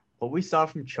 but what we saw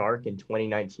from Chark in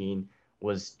 2019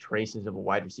 was traces of a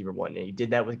wide receiver one. And he did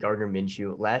that with Gardner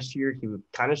Minshew. Last year, he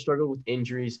kind of struggled with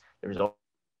injuries. There was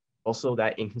also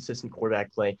that inconsistent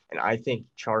quarterback play. And I think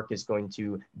Chark is going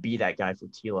to be that guy for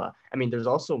Tila. I mean, there's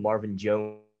also Marvin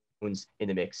Jones in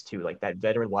the mix too, like that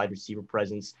veteran wide receiver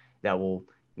presence that will,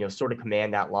 sort of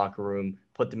command that locker room,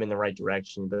 put them in the right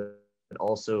direction, but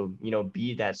also,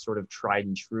 be that sort of tried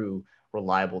and true,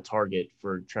 reliable target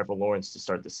for Trevor Lawrence to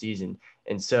start the season.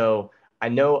 And so I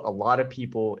know a lot of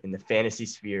people in the fantasy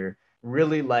sphere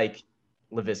really like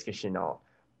Laviska Shenault,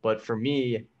 but for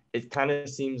me, it kind of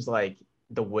seems like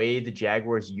the way the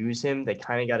Jaguars use him, they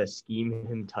kind of got to scheme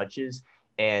him touches.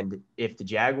 And if the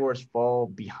Jaguars fall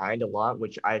behind a lot,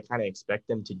 which I kind of expect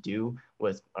them to do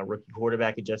with a rookie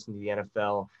quarterback adjusting to the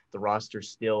NFL, the roster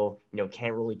still,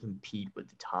 can't really compete with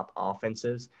the top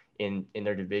offenses in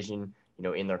their division,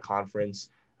 in their conference,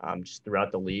 just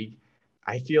throughout the league.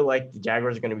 I feel like the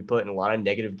Jaguars are going to be put in a lot of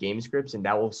negative game scripts, and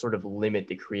that will sort of limit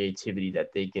the creativity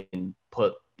that they can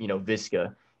put,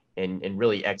 Visca and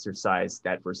really exercise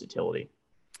that versatility.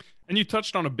 And you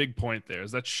touched on a big point there,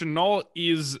 is that Shenault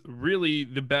is really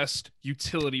the best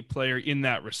utility player in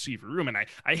that receiver room. And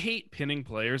I hate pinning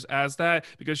players as that,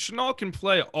 because Shenault can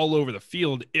play all over the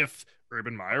field if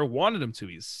Urban Meyer wanted him to.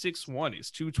 He's 6'1",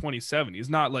 he's 227. He's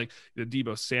not like the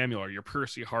Deebo Samuel or your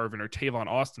Percy Harvin or Tavon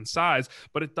Austin size,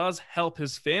 but it does help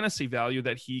his fantasy value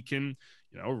that he can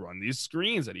run these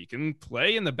screens, that he can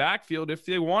play in the backfield if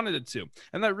they wanted it to.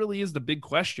 And that really is the big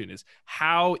question, is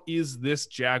how is this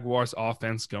Jaguars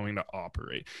offense going to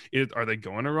operate? Are they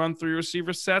going to run 3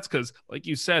 receiver sets? Because like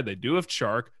you said, they do have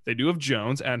Chark, they do have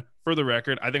Jones, and for the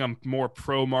record, I think I'm more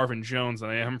pro Marvin Jones than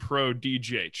I am pro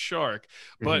DJ Chark.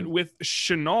 But with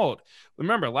Shenault,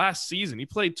 remember last season, he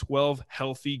played 12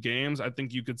 healthy games, I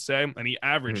think you could say, and he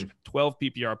averaged 12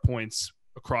 PPR points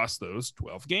across those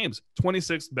 12 games,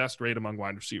 26th best rate among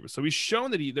wide receivers. So he's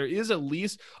shown that there is at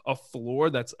least a floor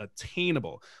that's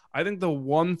attainable. I think the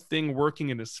one thing working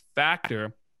in his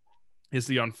factor is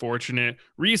the unfortunate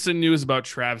recent news about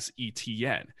Travis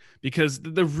Etienne, because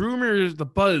the rumors, the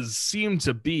buzz seemed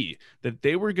to be that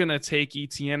they were going to take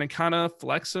Etienne and kind of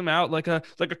flex him out like a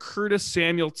Curtis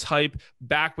Samuel type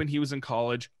back when he was in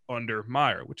college under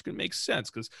Meyer, which can make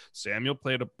sense because Samuel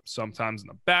played sometimes in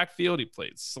the backfield. He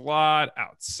played slot,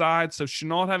 outside. So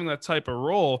Shenault having that type of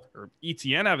role, or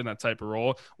Etienne having that type of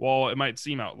role, while it might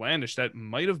seem outlandish, that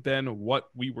might have been what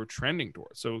we were trending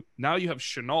towards. So now you have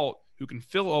Shenault who can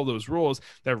fill all those roles.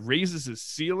 That raises his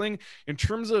ceiling. In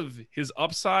terms of his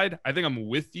upside, I think I'm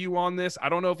with you on this. I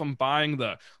don't know if I'm buying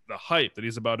the hype that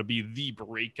he's about to be the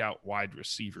breakout wide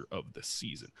receiver of the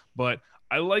season, but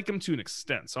I like him to an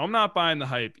extent. So I'm not buying the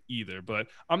hype either, but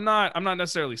I'm not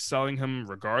necessarily selling him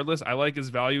regardless. I like his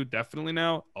value definitely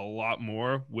now a lot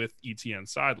more with Etienne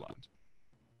sidelined.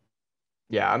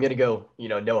 Yeah, I'm going to go,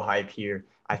 no hype here.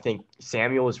 I think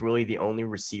Samuel is really the only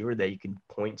receiver that you can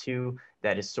point to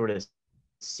that is sort of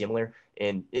similar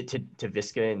to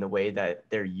Visca in the way that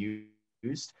they're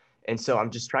used. And so I'm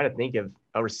just trying to think of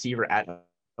a receiver at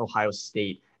Ohio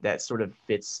State that sort of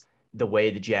fits the way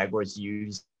the Jaguars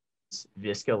used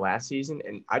Visca last season.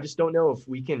 And I just don't know if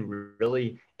we can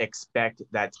really expect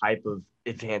that type of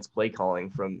advanced play calling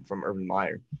from Urban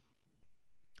Meyer.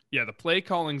 Yeah, the play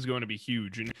calling is going to be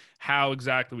huge, and how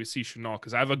exactly we see Shenault,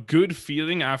 because I have a good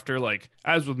feeling after,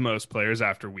 as with most players,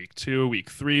 after week 2, week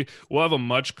 3, we'll have a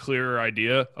much clearer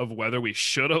idea of whether we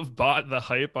should have bought the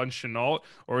hype on Shenault,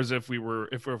 or as if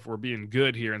we're being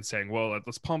good here and saying, well,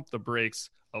 let's pump the brakes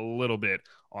a little bit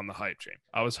on the hype train.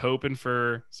 I was hoping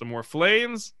for some more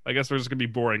flames. I guess we're just going to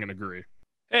be boring and agree.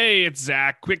 Hey, it's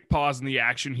Zach. Quick pause in the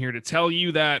action here to tell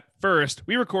you that, first,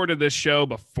 we recorded this show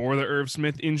before the Irv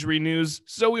Smith injury news,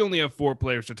 so we only have 4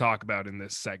 players to talk about in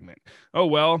this segment. Oh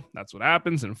well, that's what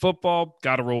happens in football.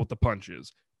 Gotta roll with the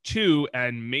punches. 2,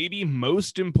 and maybe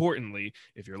most importantly,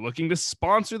 if you're looking to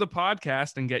sponsor the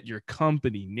podcast and get your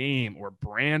company name or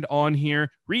brand on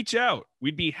here, reach out.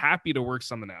 We'd be happy to work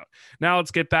something out. Now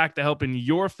let's get back to helping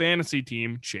your fantasy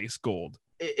team chase gold.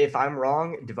 If I'm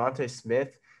wrong, Devontae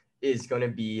Smith is going to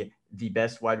be the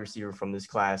best wide receiver from this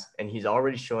class, and he's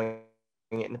already showing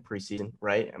it in the preseason,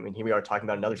 right? I mean, here we are talking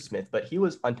about another Smith, but he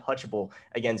was untouchable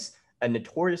against a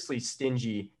notoriously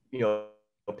stingy,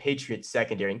 Patriots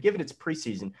secondary, and given it's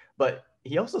preseason, but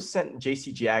he also sent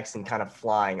J.C. Jackson kind of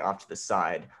flying off to the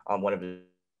side on one of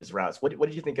his routes. What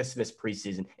did you think of Smith's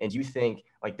preseason? And do you think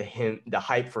like the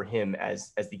hype for him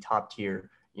as the top tier,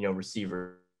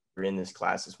 receiver in this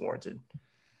class is warranted?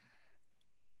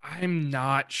 I'm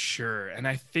not sure. And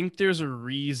I think there's a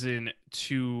reason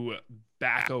to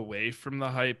back away from the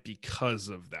hype because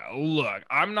of that. Look,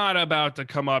 I'm not about to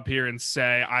come up here and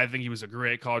say I think he was a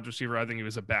great college receiver. I think he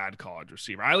was a bad college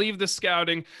receiver. I leave the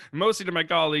scouting mostly to my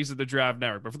colleagues at the Draft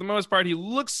Network, but for the most part,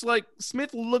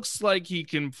 Smith looks like he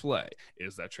can play.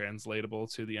 Is that translatable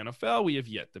to the NFL? We have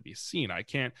yet to be seen. I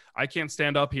can't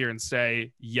stand up here and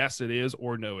say yes it is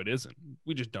or no it isn't.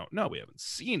 We just don't know. We haven't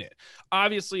seen it.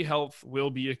 Obviously, health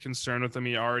will be a concern with him.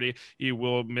 He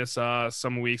will miss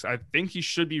some weeks. I think he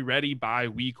should be ready by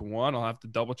week 1. I'll have to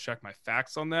double check my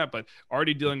facts on that, but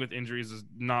already dealing with injuries is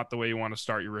not the way you want to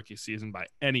start your rookie season by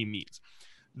any means.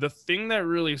 The thing that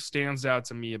really stands out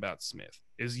to me about Smith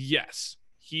is, yes,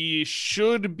 he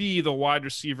should be the wide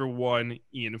receiver 1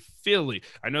 in Philly.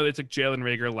 I know they took Jalen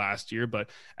Reagor last year,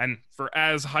 and for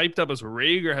as hyped up as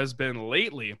Reagor has been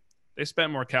lately, they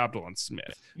spent more capital on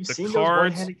Smith. You seen those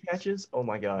one-handed catches? Oh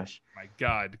my gosh. My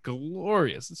God,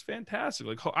 glorious. It's fantastic.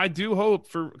 Like, I do hope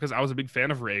because I was a big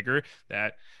fan of Reagor,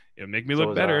 that it'll make me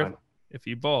look better if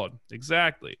he balled.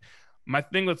 Exactly. My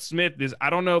thing with Smith is I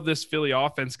don't know if this Philly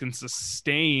offense can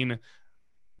sustain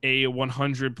a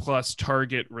 100 plus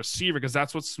target receiver, because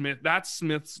that's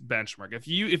Smith's benchmark. If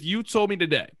you told me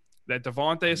today that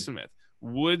Devontae Smith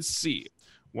would see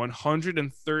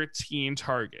 113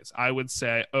 targets, I would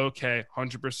say, okay,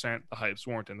 100% the hype's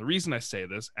warranted. And the reason I say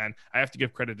this, and I have to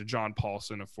give credit to John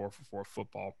Paulson of 4for4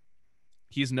 Football,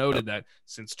 he's noted that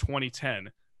since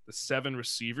 2010, the 7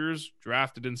 receivers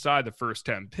drafted inside the first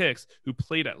 10 picks who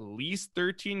played at least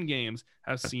 13 games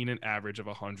have seen an average of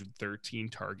 113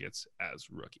 targets as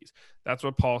rookies. That's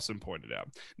what Paulson pointed out.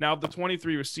 Now, of the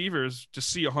 23 receivers to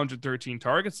see 113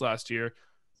 targets last year,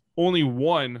 only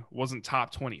one wasn't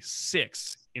top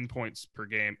 26 in points per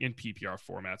game in PPR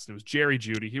formats. And it was Jerry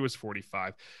Jeudy. He was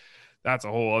 45. That's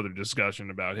a whole other discussion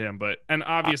about him. And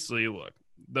obviously, look,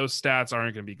 those stats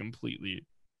aren't going to be completely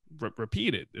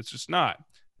repeated. It's just not.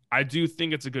 I do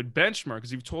think it's a good benchmark,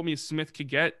 because you've told me Smith could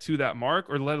get to that mark,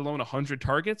 or let alone 100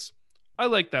 targets. I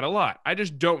like that a lot. I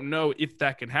just don't know if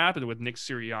that can happen with Nick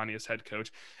Sirianni as head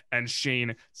coach and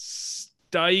Shane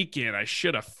Steichen. I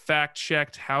should have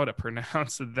fact-checked how to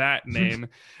pronounce that name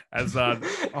as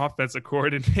offensive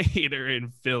coordinator in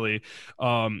Philly.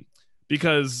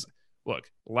 Because,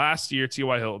 look, last year,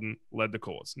 T.Y. Hilton led the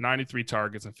Colts, 93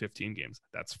 targets in 15 games.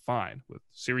 That's fine with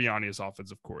Sirianni as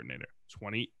offensive coordinator.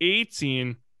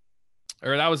 2018,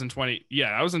 or that was in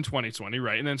 2020,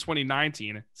 right? And then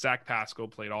 2019, Zach Pascal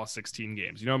played all 16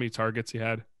 games. You know how many targets he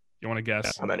had? You want to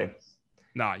guess? How many?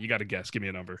 Nah, you got to guess. Give me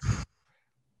a number.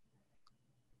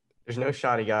 There's no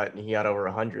shot he got over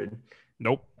 100.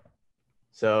 Nope.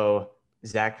 So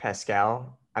Zach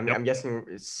Pascal, I'm guessing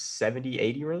 70,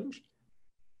 80 range.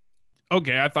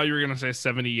 Okay, I thought you were going to say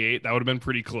 78. That would have been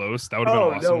pretty close. That would have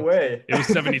been awesome. No way. It was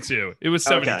 72. It was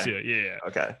 72. Okay. Yeah.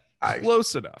 Okay.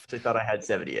 Close enough. I thought I had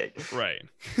 78. Right.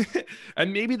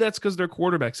 And maybe that's because their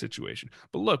quarterback situation.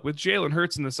 But look, with Jalen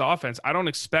Hurts in this offense, I don't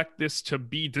expect this to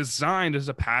be designed as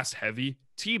a pass-heavy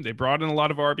team. They brought in a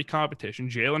lot of RB competition.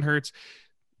 Jalen Hurts,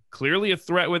 clearly a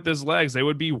threat with his legs. They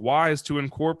would be wise to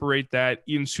incorporate that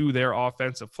into their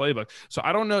offensive playbook. So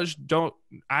I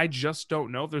just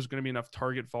don't know if there's going to be enough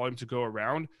target volume to go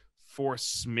around for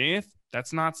Smith.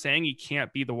 That's not saying he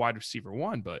can't be the wide receiver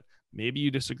 1, but maybe you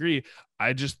disagree.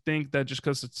 I just think that just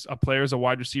because it's a player is a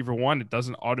wide receiver 1, it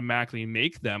doesn't automatically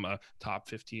make them a top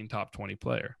 15, top 20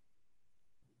 player.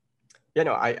 Yeah,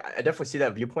 no, I definitely see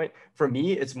that viewpoint. For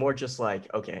me, it's more just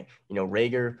like, okay,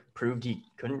 Reagor proved he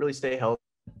couldn't really stay healthy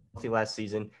last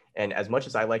season. And as much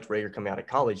as I liked Reagor coming out of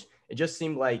college, it just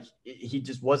seemed like he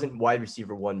just wasn't wide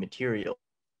receiver 1 material.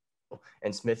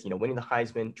 And Smith, winning the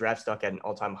Heisman, draft stock at an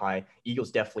all-time high.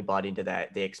 Eagles definitely bought into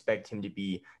that. They expect him to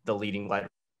be the leading wide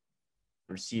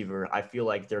receiver, I feel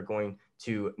like they're going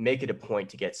to make it a point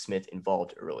to get Smith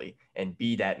involved early and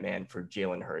be that man for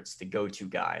Jalen Hurts, the go-to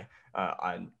guy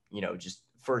on, just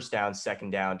first down, second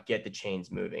down, get the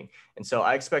chains moving. And so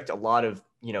I expect a lot of,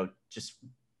 just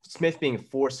Smith being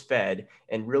force-fed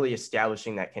and really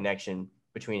establishing that connection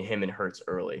between him and Hurts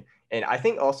early. And I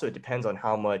think also it depends on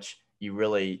how much you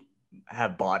really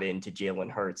have bought into Jalen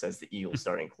Hurts as the Eagles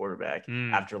starting quarterback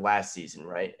after last season,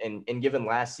 right? And given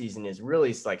last season is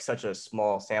really like such a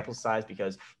small sample size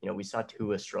because, we saw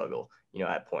Tua struggle,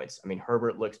 at points. I mean,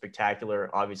 Herbert looked spectacular,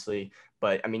 obviously,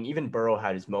 but I mean, even Burrow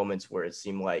had his moments where it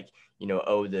seemed like,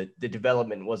 the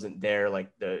development wasn't there, like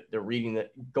the reading,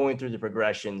 going through the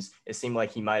progressions, it seemed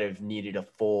like he might have needed a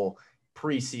full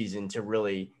preseason to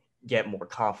really get more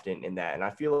confident in that. And I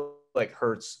feel like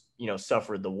Hurts,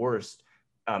 suffered the worst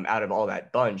out of all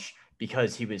that bunch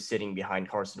because he was sitting behind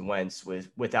Carson Wentz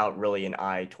without really an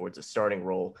eye towards a starting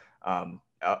role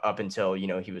up until,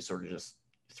 he was sort of just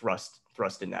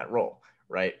thrust in that role.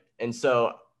 Right. And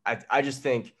so I just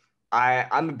think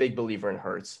I'm a big believer in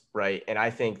Hurts. Right. And I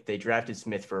think they drafted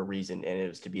Smith for a reason, and it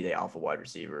was to be the alpha wide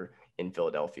receiver in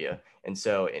Philadelphia. And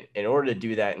so in order to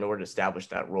do that, in order to establish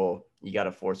that role, you got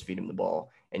to force feed him the ball,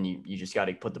 and you just got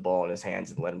to put the ball in his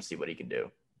hands and let him see what he can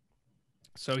do.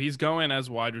 So he's going as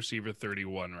wide receiver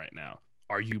 31 right now.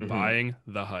 Are you buying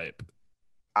the hype?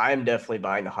 I'm definitely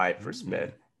buying the hype for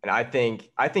Smith. And I think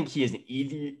he has an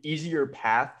easier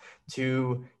path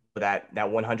to that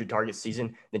 100 target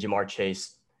season than Jamar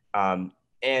Chase. And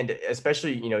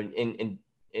especially,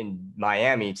 in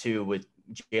Miami too, with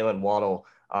Jalen Waddle,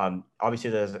 obviously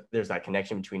there's that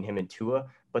connection between him and Tua,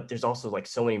 but there's also like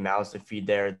so many mouths to feed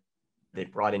there. They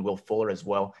brought in Will Fuller as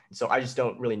well. And so I just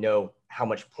don't really know how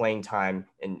much playing time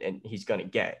and he's going to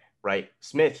get, right?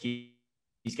 Smith,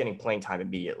 he's getting playing time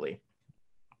immediately.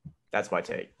 That's my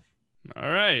take.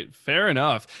 All right. Fair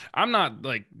enough. I'm not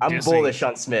I'm bullish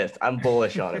on Smith. I'm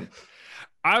bullish on him.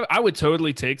 I would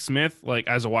totally take Smith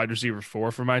as a wide receiver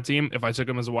 4 for my team. If I took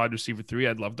him as a wide receiver 3,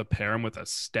 I'd love to pair him with a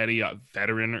steady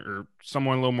veteran or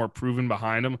someone a little more proven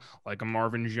behind him, like a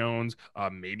Marvin Jones,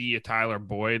 maybe a Tyler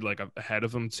Boyd, ahead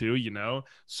of him too,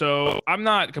 So I'm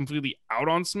not completely out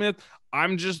on Smith.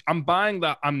 I'm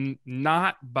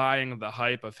not buying the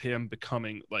hype of him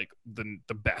becoming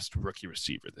the best rookie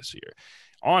receiver this year.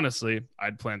 Honestly,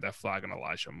 I'd plant that flag on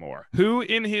Elijah Moore, who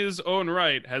in his own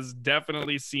right has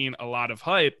definitely seen a lot of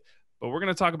hype, but we're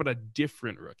going to talk about a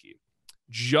different rookie.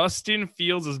 Justin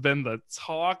Fields has been the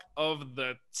talk of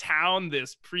the town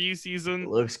this preseason.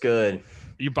 Looks good.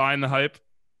 You buying the hype?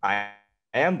 I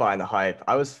am buying the hype.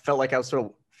 Felt like I was sort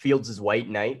of Fields' white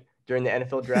knight during the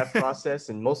NFL draft process,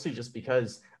 and mostly just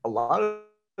because a lot of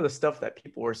the stuff that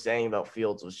people were saying about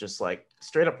Fields was just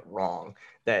straight up wrong,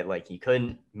 that he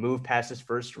couldn't move past his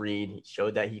first read. He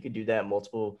showed that he could do that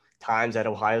multiple times at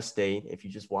Ohio State. If you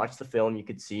just watch the film, you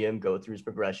could see him go through his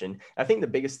progression. I think the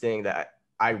biggest thing that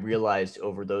I realized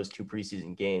over those 2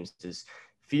 preseason games is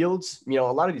Fields, a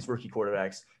lot of these rookie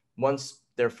quarterbacks, once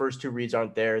their first 2 reads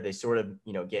aren't there, they sort of,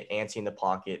 get antsy in the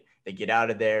pocket. They get out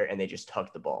of there and they just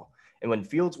tuck the ball. And when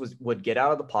Fields would get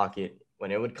out of the pocket,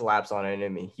 when it would collapse on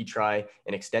him and he'd try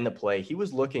and extend the play, he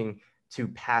was looking to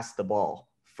pass the ball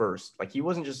first. He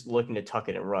wasn't just looking to tuck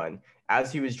it and run.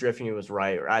 As he was drifting to his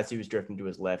right or as he was drifting to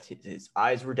his left, his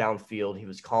eyes were downfield. He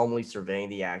was calmly surveying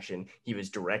the action. He was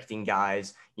directing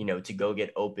guys, to go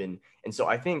get open. And so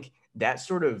I think that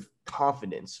sort of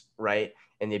confidence, right,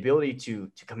 and the ability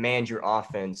to command your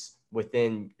offense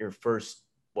within your first,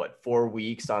 4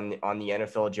 weeks on the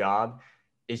NFL job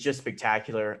is just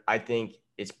spectacular. I think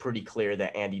it's pretty clear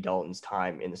that Andy Dalton's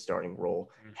time in the starting role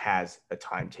has a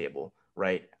timetable,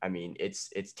 right? I mean,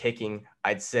 it's ticking.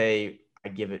 I'd say I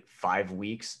give it 5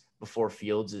 weeks before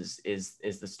Fields is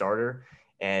the starter,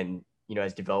 and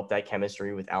has developed that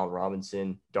chemistry with Allen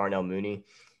Robinson, Darnell Mooney.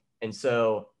 And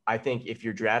so I think if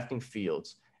you're drafting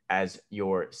Fields as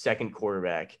your second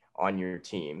quarterback on your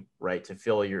team, right, to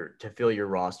fill your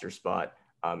roster spot,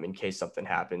 in case something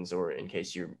happens or in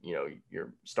case your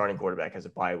starting quarterback has a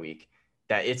bye week,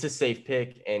 that it's a safe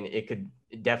pick and it could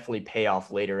definitely pay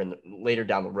off later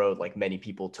down the road. Like many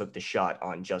people took the shot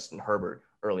on Justin Herbert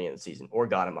early in the season or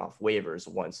got him off waivers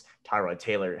once Tyrod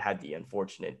Taylor had the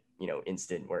unfortunate,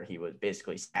 instant where he was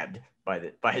basically stabbed by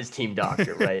his team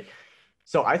doctor, right?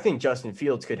 So I think Justin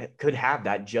Fields could have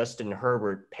that Justin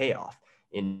Herbert payoff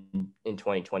in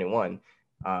 2021.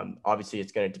 Obviously,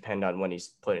 it's going to depend on when he's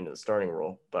put into the starting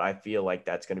role, but I feel like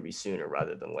that's going to be sooner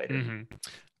rather than later. Mm-hmm.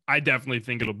 I definitely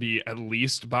think it'll be at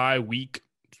least by week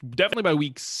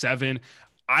 7.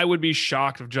 I would be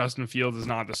shocked if Justin Fields is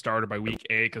not the starter by week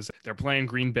 8 because they're playing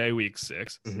Green Bay week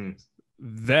 6. Mm-hmm.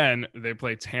 Then they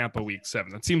play Tampa week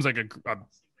 7. That seems like a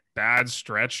bad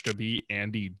stretch to be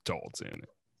Andy Dalton.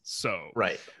 So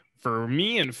right. For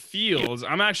me and Fields,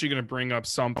 I'm actually going to bring up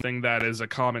something that is a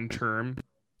common term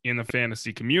in the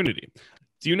fantasy community.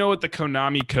 Do you know what the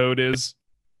Konami code is?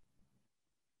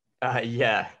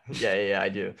 Yeah, I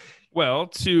do. Well,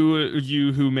 to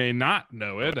you who may not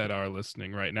know it that are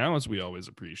listening right now, as we always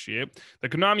appreciate, the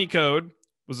Konami code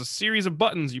was a series of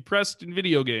buttons you pressed in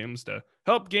video games to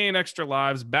help gain extra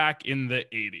lives back in the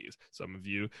 80s. Some of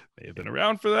you may have been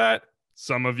around for that.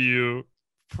 Some of you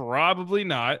probably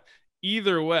not.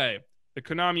 Either way, the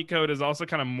Konami code has also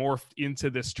kind of morphed into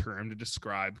this term to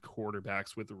describe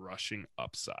quarterbacks with rushing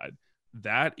upside.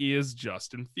 That is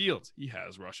Justin Fields. He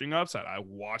has rushing upside. I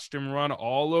watched him run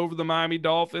all over the Miami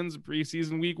Dolphins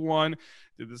preseason week 1.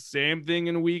 Did the same thing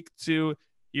in week 2.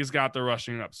 He's got the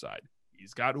rushing upside.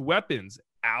 He's got weapons.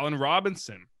 Allen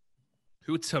Robinson,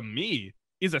 who to me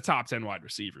is a top 10 wide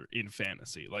receiver in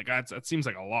fantasy. Like that seems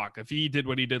like a lock. If he did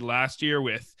what he did last year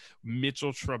with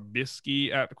Mitchell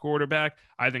Trubisky at the quarterback,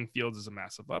 I think Fields is a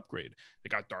massive upgrade. They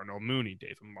got Darnell Mooney,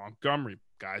 David Montgomery,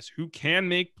 guys who can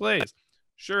make plays.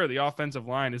 Sure, the offensive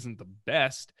line isn't the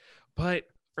best, but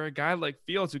for a guy like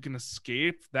Fields who can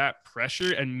escape that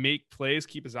pressure and make plays,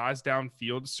 keep his eyes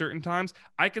downfield at certain times,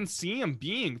 I can see him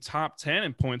being top 10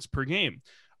 in points per game.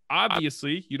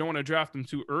 Obviously, you don't want to draft him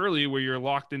too early where you're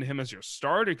locked into him as your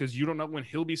starter because you don't know when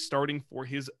he'll be starting for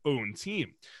his own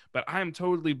team. But I'm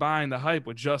totally buying the hype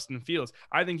with Justin Fields.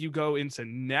 I think you go into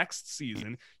next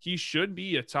season, he should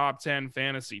be a top 10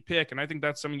 fantasy pick. And I think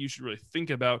that's something you should really think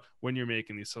about when you're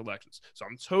making these selections. So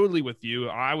I'm totally with you.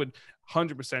 I would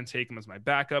 100% take him as my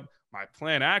backup. My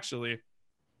plan actually,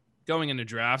 going into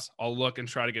drafts, I'll look and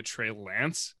try to get Trey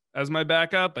Lance as my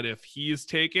backup, but if he is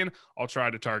taken, I'll try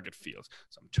to target Fields.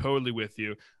 So I'm totally with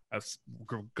you. I'm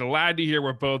glad to hear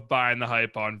we're both buying the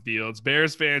hype on Fields.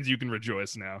 Bears fans, you can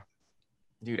rejoice now.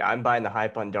 Dude, I'm buying the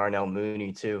hype on Darnell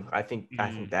Mooney too. I think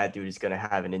that dude is going to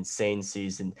have an insane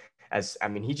season. He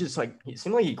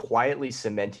seemed like he quietly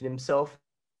cemented himself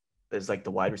as like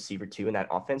the wide receiver 2 in that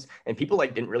offense, and people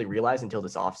like didn't really realize until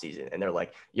this offseason, and they're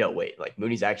like, yo, wait, like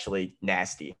Mooney's actually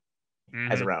nasty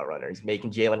as a route runner. He's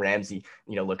making Jalen Ramsey,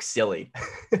 look silly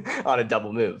on a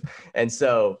double move. And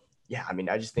so, yeah, I mean,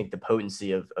 I just think the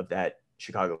potency of that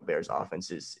Chicago Bears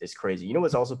offense is crazy. You know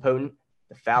what's also potent?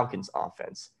 The Falcons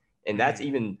offense. And that's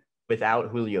even without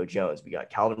Julio Jones. We got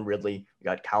Calvin Ridley, we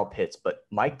got Kyle Pitts, but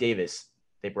Mike Davis,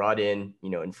 they brought in,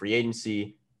 in free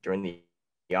agency during the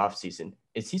offseason.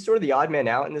 Is he sort of the odd man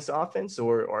out in this offense,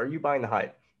 or are you buying the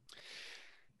hype?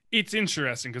 It's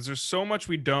interesting because there's so much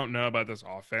we don't know about this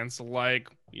offense, like,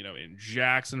 in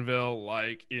Jacksonville,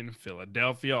 like in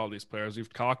Philadelphia, all these players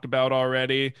we've talked about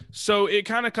already. So it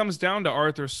kind of comes down to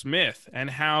Arthur Smith and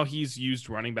how he's used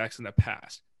running backs in the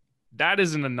past. That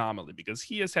is an anomaly because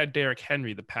he has had Derrick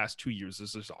Henry the past 2 years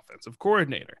as his offensive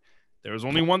coordinator. There's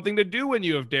only one thing to do when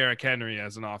you have Derrick Henry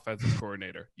as an offensive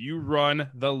coordinator. You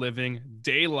run the living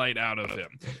daylight out of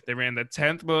him. They ran the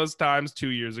 10th most times 2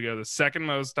 years ago, the second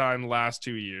most time last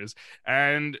 2 years.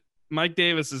 And Mike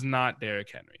Davis is not Derrick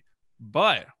Henry.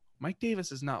 But Mike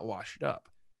Davis is not washed up.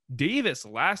 Davis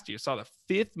last year saw the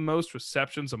 5th most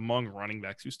receptions among running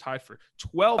backs. He was tied for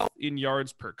 12th in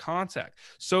yards per contact.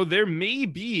 So there may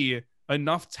be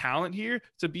enough talent here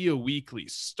to be a weekly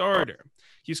starter.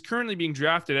 He's currently being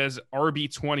drafted as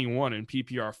RB21 in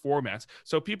PPR formats.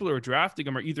 So people who are drafting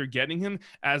him are either getting him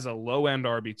as a low-end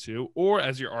RB2 or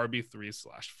as your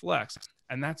RB3/flex.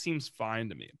 And that seems fine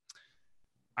to me.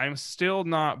 I'm still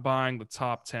not buying the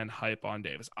top 10 hype on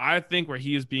Davis. I think where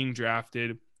he is being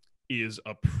drafted is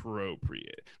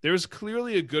appropriate. There's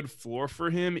clearly a good floor for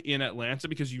him in Atlanta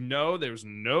because there's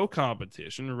no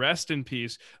competition. Rest in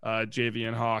peace,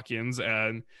 Javian Hawkins,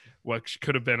 and what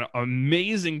could have been an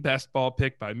amazing best ball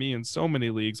pick by me in so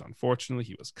many leagues. Unfortunately,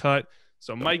 he was cut.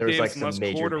 So Mike Davis like some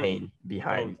major pain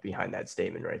behind that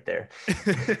statement right there.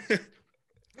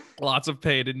 Lots of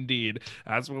pain indeed.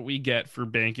 That's what we get for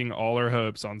banking all our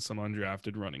hopes on some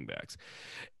undrafted running backs.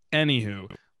 Anywho,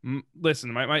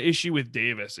 listen, my issue with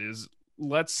Davis is,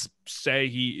 let's say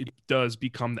he does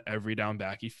become the every down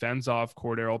back. He fends off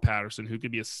Cordarrelle Patterson, who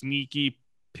could be a sneaky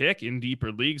pick in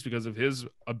deeper leagues because of his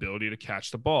ability to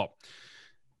catch the ball.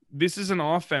 This is an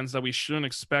offense that we shouldn't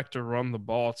expect to run the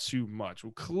ball too much.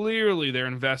 Well, clearly they're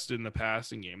invested in the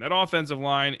passing game. That offensive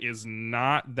line is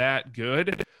not that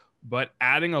good, but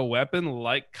adding a weapon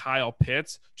like Kyle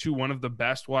Pitts to one of the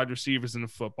best wide receivers in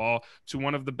football, to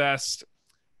one of the best,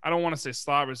 I don't want to say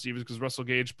slot receivers because Russell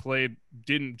Gage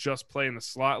didn't just play in the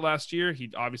slot last year.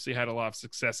 He obviously had a lot of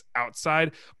success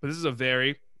outside, but this is a very,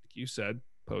 like you said,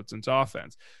 potent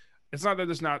offense. it's not that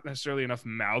there's not necessarily enough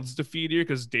mouths to feed here,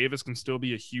 because Davis can still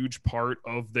be a huge part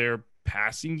of their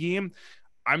passing game.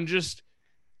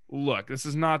 Look, this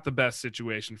is not the best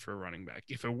situation for a running back.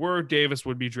 If it were, Davis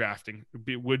would be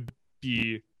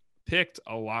picked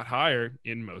a lot higher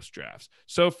in most drafts.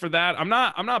 So for that, I'm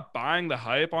not buying the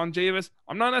hype on Davis.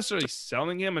 I'm not necessarily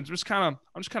selling him. I'm just kind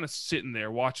of sitting there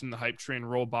watching the hype train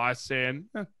roll by, saying,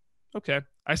 okay,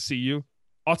 I see you.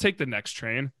 I'll take the next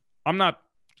train. I'm not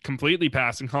completely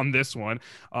passing on this one,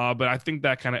 but I think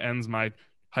that kind of ends my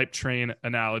hype train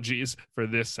analogies for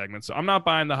this segment. So I'm not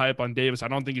buying the hype on Davis. I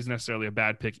don't think he's necessarily a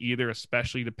bad pick either,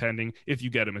 especially depending if you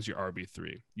get him as your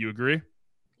RB3. You agree?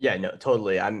 Yeah, no,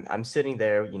 totally. I'm sitting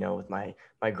there, with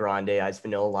my grande iced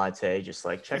vanilla latte, just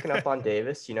like checking up on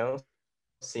Davis,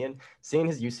 seeing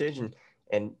his usage and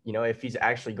if he's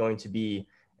actually going to be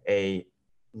a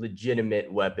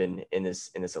legitimate weapon in this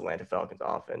Atlanta Falcons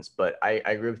offense. But I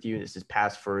agree with you. This is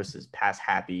pass first, this is pass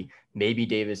happy. Maybe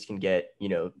Davis can get,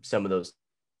 some of those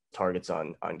targets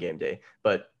on game day.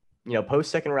 But, post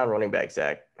second round running back,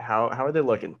 Zach, how are they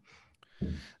looking?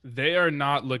 They are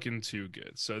not looking too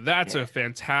good. So that's a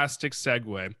fantastic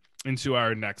segue into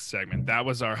our next segment. That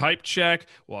was our hype check.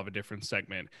 We'll have a different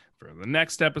segment for the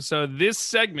next episode. This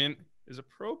segment is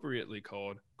appropriately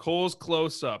called Cole's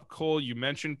Close Up. Cole, you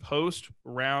mentioned post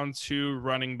round 2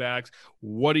 running backs.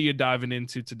 What are you diving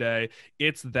into today?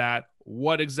 It's that.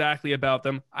 What exactly about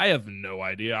them? I have no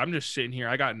idea. I'm just sitting here.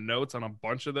 I got notes on a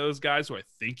bunch of those guys who I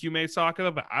think you may talk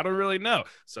about, but I don't really know.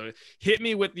 So hit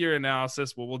me with your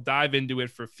analysis. We'll dive into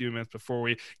it for a few minutes before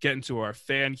we get into our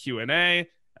fan Q&A, and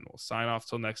we'll sign off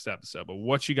till next episode. But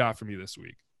what you got for me this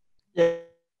week? Yeah,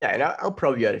 and I'll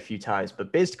probe you out a few times,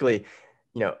 but basically,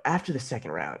 after the second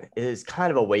round, it is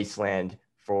kind of a wasteland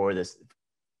for the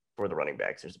running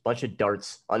backs. There's a bunch of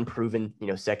darts, unproven,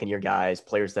 second-year guys,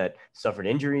 players that suffered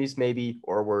injuries maybe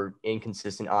or were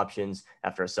inconsistent options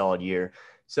after a solid year.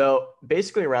 So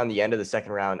basically around the end of the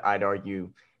second round, I'd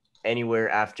argue anywhere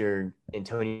after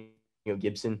Antonio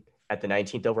Gibson at the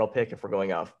 19th overall pick, if we're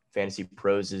going off Fantasy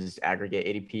Pros' aggregate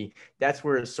ADP, that's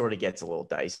where it sort of gets a little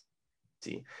dicey.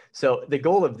 So the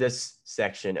goal of this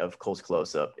section of Cole's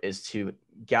Close-Up is to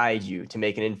guide you to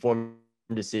make an informed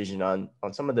decision on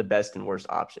some of the best and worst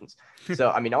options.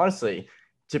 So, honestly,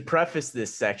 to preface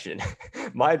this section,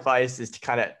 my advice is to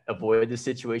kind of avoid the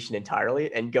situation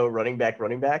entirely and go running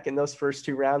back in those first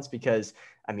 2 rounds, because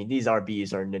these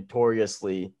RBs are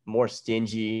notoriously more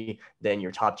stingy than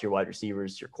your top tier wide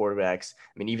receivers, your quarterbacks.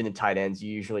 Even the tight ends,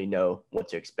 you usually know what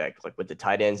to expect. Like with the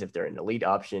tight ends, if they're an elite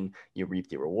option, you reap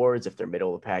the rewards. If they're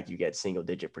middle of the pack, you get single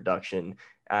digit production,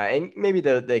 and maybe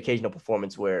the occasional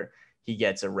performance where he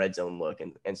gets a red zone look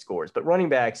and scores. But running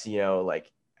backs,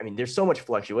 there's so much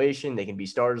fluctuation. They can be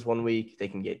starters one week.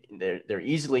 They're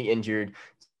easily injured.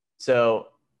 So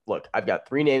look, I've got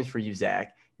 3 names for you,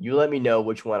 Zach. You let me know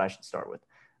which one I should start with.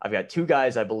 I've got 2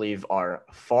 guys I believe are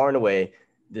far and away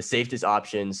the safest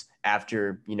options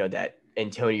after, that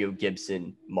Antonio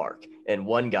Gibson mark. And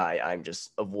 1 guy I'm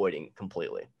just avoiding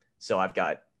completely. So I've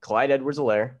got Clyde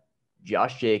Edwards-Helaire,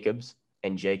 Josh Jacobs,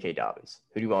 and J.K. Dobbins.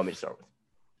 Who do you want me to start with?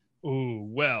 Oh,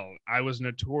 well, I was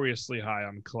notoriously high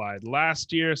on Clyde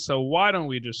last year, so why don't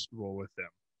we just roll with him?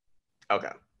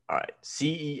 Okay. All right.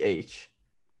 CEH,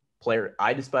 player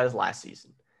I despised last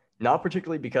season. Not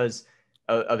particularly because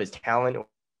of his talent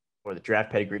or the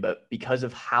draft pedigree, but because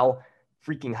of how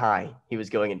freaking high he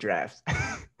was going in drafts.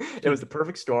 It was the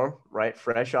perfect storm, right?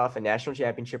 Fresh off a national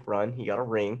championship run. He got a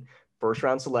ring, first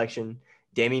round selection.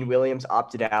 Damian Williams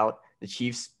opted out, the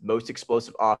Chiefs' most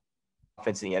explosive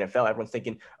offense in the NFL. Everyone's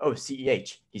thinking, oh,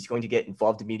 CEH, he's going to get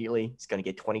involved immediately. He's going to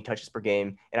get 20 touches per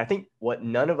game. And I think what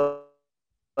none of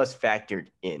us factored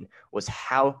in was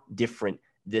how different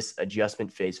this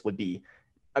adjustment phase would be.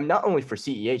 Not only for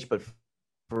CEH, but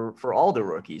for all the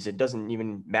rookies. It doesn't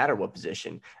even matter what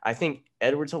position. I think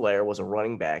Edwards-Helaire was a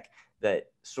running back that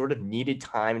sort of needed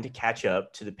time to catch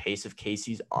up to the pace of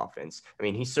KC's offense.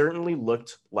 He certainly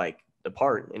looked like the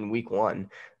part in week 1,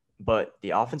 but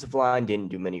the offensive line didn't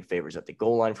do many favors at the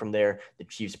goal line from there. The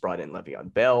Chiefs brought in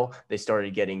Le'Veon Bell. They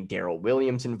started getting Darrell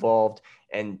Williams involved.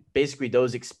 And basically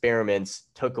those experiments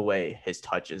took away his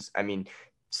touches.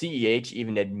 CEH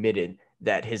even admitted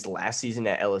that his last season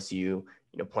at LSU,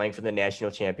 playing for the national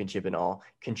championship and all,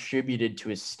 contributed to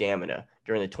his stamina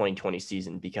during the 2020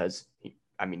 season because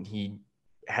he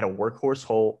had a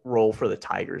workhorse role for the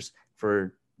Tigers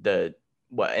for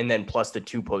and then plus the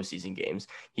 2 postseason games.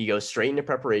 He goes straight into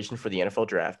preparation for the NFL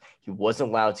draft. He wasn't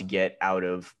allowed to get out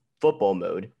of football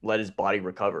mode, let his body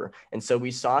recover. And so we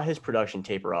saw his production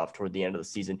taper off toward the end of the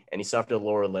season, and he suffered a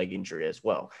lower leg injury as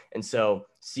well. And so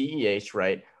CEH,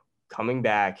 right, coming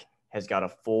back has got a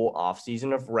full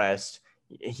offseason of rest.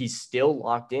 He's still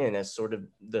locked in as sort of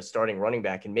the starting running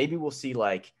back. And maybe we'll see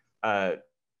like 65-35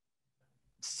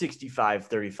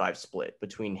 split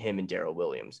between him and Darrell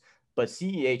Williams. But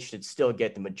CEH should still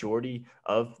get the majority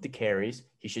of the carries.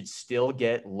 He should still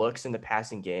get looks in the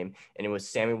passing game. And with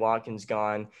Sammy Watkins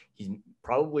gone, he's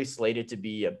probably slated to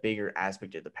be a bigger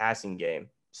aspect of the passing game.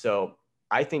 So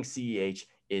I think CEH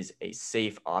is a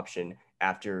safe option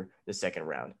after the second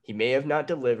round. He may have not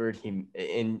delivered in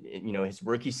his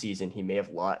rookie season. He may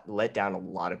have let down a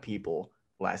lot of people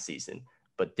last season.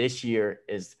 But this year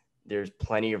there's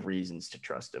plenty of reasons to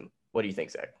trust him. What do you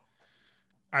think, Zach?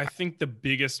 I think the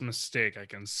biggest mistake I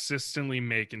consistently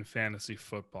make in fantasy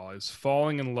football is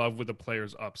falling in love with a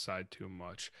player's upside too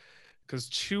much. Because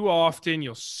too often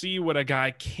you'll see what a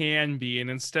guy can be, and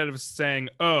instead of saying,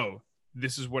 oh,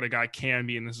 this is what a guy can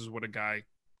be and this is what a guy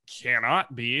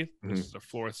cannot be, this is their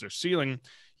floor, it's their ceiling,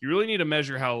 you really need to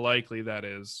measure how likely that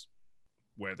is,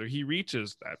 whether he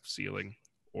reaches that ceiling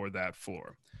or that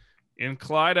floor. In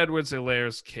Clyde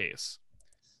Edwards-Helaire's case,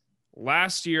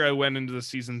 last year, I went into the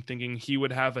season thinking he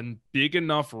would have a big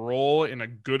enough role in a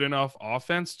good enough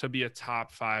offense to be a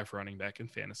top 5 running back in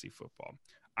fantasy football.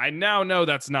 I now know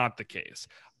that's not the case.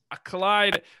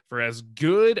 Clyde, for as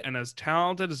good and as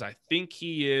talented as I think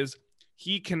he is,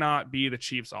 he cannot be the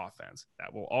Chiefs' offense.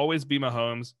 That will always be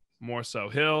Mahomes, more so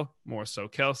Hill, more so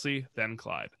Kelsey, then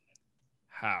Clyde.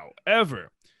 However,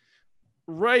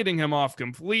 writing him off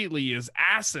completely is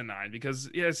asinine because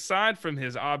aside from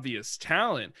his obvious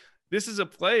talent, this is a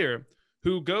player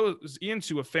who goes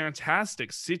into a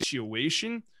fantastic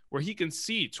situation where he can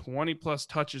see 20 plus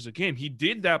touches a game. He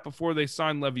did that before they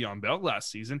signed Le'Veon Bell last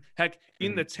season. Heck,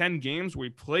 in the 10 games where he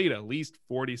played at least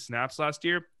 40 snaps last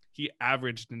year, he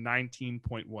averaged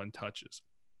 19.1 touches.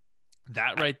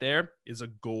 That right there is a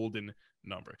golden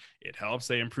number. It helps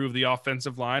they improve the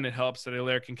offensive line. It helps that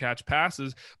Helaire can catch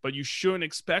passes, but you shouldn't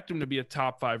expect him to be a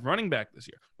top 5 running back this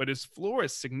year. But his floor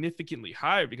is significantly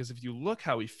higher because if you look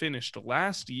how he finished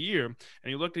last year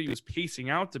and you look at he was pacing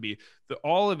out to be,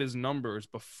 all of his numbers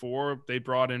before they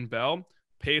brought in Bell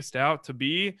paced out to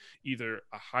be either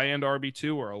a high-end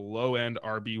RB2 or a low-end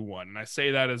RB1. And I say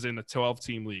that as in a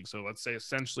 12-team league. So let's say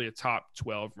essentially a top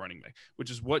 12 running back, which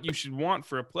is what you should want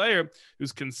for a player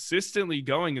who's consistently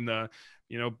going in the,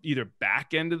 either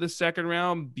back end of the second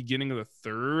round, beginning of the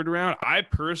third round. I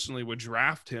personally would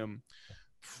draft him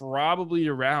probably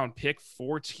around pick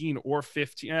 14 or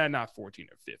 15, not 14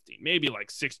 or 15, maybe like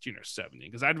 16 or 17,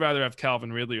 because I'd rather have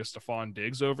Calvin Ridley or Stephon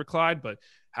Diggs over Clyde, but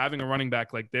having a running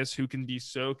back like this who can be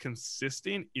so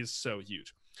consistent is so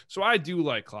huge. So I do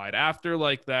like Clyde after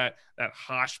like that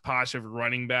hodgepodge of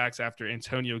running backs after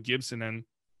Antonio Gibson. And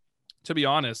to be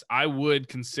honest, I would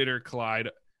consider Clyde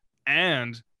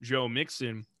and Joe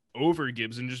Mixon over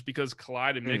Gibson just because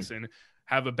Clyde and Mixon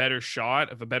have a better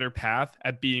shot of a better path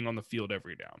at being on the field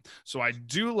every down. So I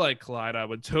do like Clyde. I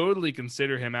would totally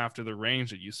consider him after the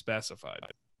range that you specified.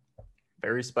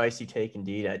 Very spicy take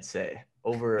indeed, I'd say.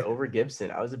 Over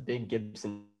Gibson. I was a big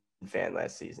Gibson fan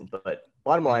last season, but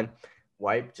bottom line,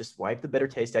 wipe the bitter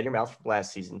taste out of your mouth from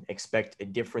last season. Expect a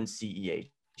different CEH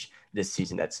this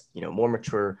season that's, more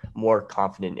mature, more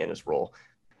confident in his role.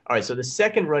 All right, so the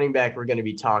second running back we're going to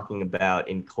be talking about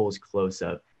in Cole's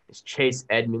close-up is Chase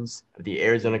Edmonds of the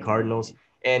Arizona Cardinals.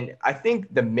 And I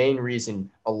think the main reason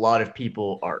a lot of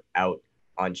people are out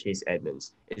on Chase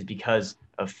Edmonds is because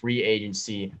of free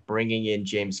agency, bringing in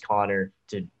James Conner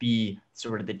to be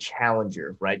sort of the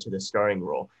challenger, right, to the starting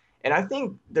role. And I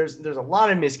think there's a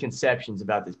lot of misconceptions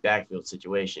about this backfield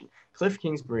situation. Cliff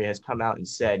Kingsbury has come out and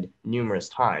said numerous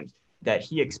times that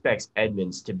he expects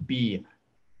Edmonds to be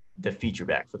the feature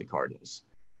back for the Cardinals.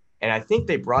 And I think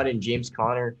they brought in James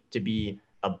Conner to be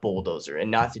a bulldozer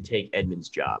and not to take Edmonds'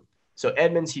 job. So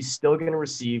Edmonds, he's still going to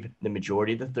receive the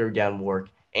majority of the third down work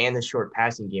and the short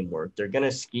passing game work. They're going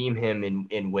to scheme him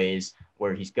in ways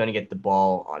where he's going to get the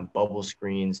ball on bubble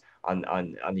screens,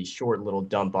 on these short little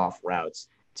dump off routes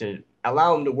to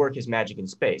allow him to work his magic in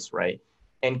space, right?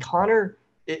 And Conner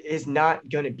is not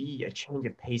going to be a change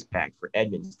of pace back for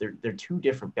Edmonds. They're two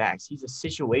different backs. He's a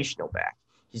situational back.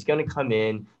 He's going to come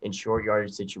in short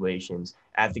yardage situations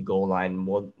at the goal line.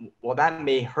 While that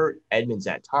may hurt Edmonds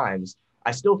at times,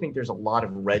 I still think there's a lot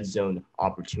of red zone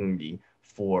opportunity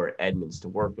for Edmonds to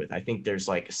work with. I think there's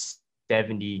like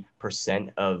 70%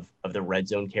 of the red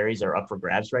zone carries are up for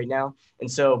grabs right now.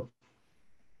 And so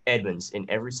Edmonds, in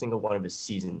every single one of his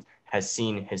seasons, has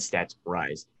seen his stats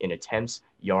rise in attempts,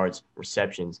 yards,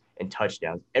 receptions, and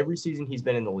touchdowns every season he's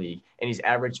been in the league, and he's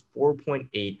averaged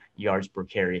 4.8 yards per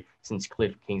carry since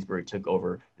Cliff Kingsbury took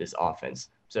over this offense.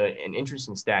 So an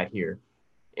interesting stat here.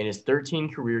 In his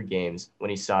 13 career games, when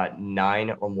he saw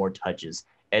 9 or more touches,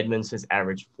 Edmonds has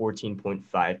averaged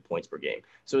 14.5 points per game.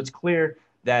 So it's clear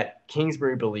that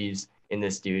Kingsbury believes in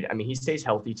this dude. I mean, he stays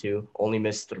healthy too, only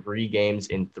missed 3 games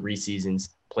in 3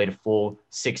 seasons, played a full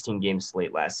 16-game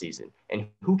slate last season. And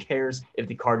who cares if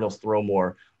the Cardinals throw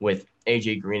more with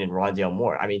A.J. Green and Rondale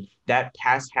Moore? I mean, that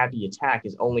pass-happy attack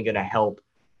is only going to help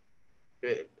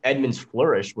Edmonds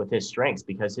flourish with his strengths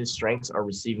because his strengths are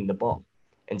receiving the ball.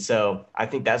 And so I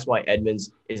think that's why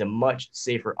Edmonds is a much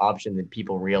safer option than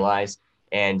people realize.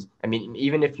 And I mean,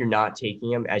 even if you're not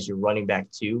taking him as your running back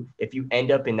too, if you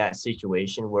end up in that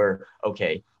situation where,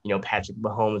 okay, Patrick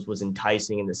Mahomes was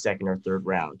enticing in the 2nd or 3rd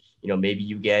round, maybe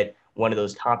you get one of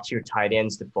those top tier tight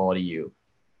ends to fall to you,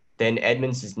 then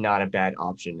Edmonds is not a bad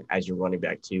option as your running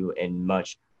back too, and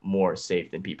much more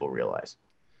safe than people realize.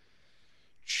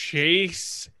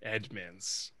 Chase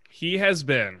Edmonds. He has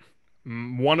been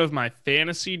one of my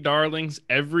fantasy darlings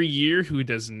every year who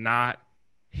does not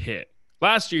hit.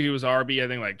 Last year, he was RB, I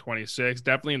think like 26,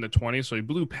 definitely in the 20s, so he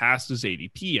blew past his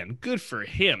ADP, and good for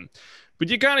him. But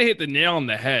you kind of hit the nail on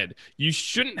the head. You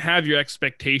shouldn't have your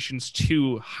expectations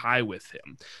too high with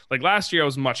him. Like last year, I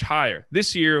was much higher.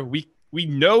 This year, we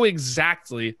know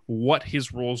exactly what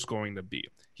his role is going to be.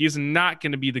 He is not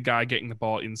going to be the guy getting the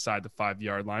ball inside the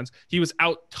 5-yard lines. He was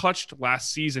out-touched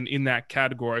last season in that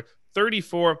category,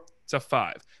 34-5.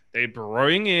 They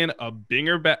bring in a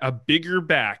bigger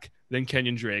back than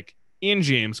Kenyon Drake in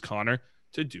James Conner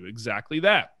to do exactly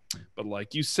that. But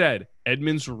like you said,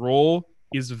 Edmonds' role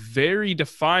is very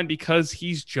defined because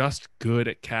he's just good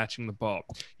at catching the ball.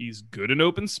 He's good in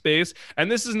open space.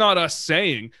 And this is not us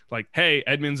saying like, hey,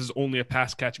 Edmonds is only a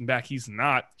pass catching back. He's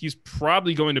not. He's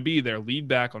probably going to be their lead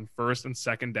back on 1st and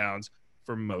 2nd downs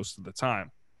for most of the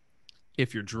time.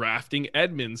 If you're drafting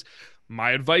Edmonds,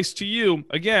 my advice to you,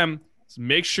 again, is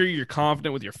make sure you're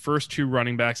confident with your first 2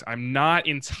 running backs. I'm not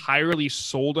entirely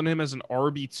sold on him as an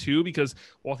RB2 because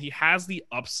while he has the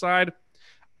upside,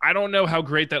 I don't know how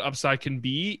great that upside can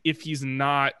be if he's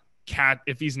not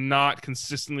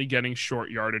consistently getting short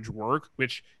yardage work,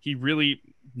 which he really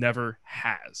never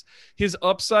has. His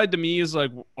upside to me is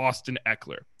like Austin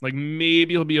Eckler. Like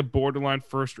maybe he'll be a borderline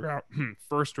first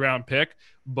round pick,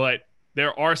 but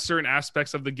there are certain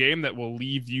aspects of the game that will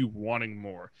leave you wanting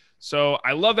more. So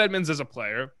I love Edmonds as a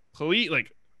player. Please,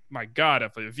 like, my God,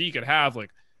 if he could have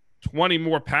like 20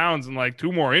 more pounds and like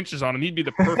 2 more inches on him, he'd be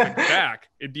the perfect back.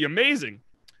 It'd be amazing.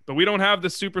 But we don't have the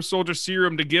super soldier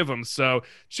serum to give him. So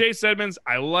Chase Edmonds,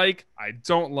 I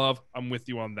don't love. I'm with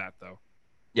you on that, though.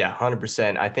 Yeah,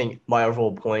 100%. I think my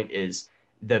overall point is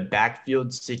the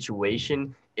backfield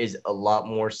situation is a lot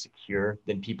more secure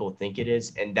than people think it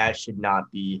is. And that should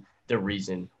not be the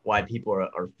reason why people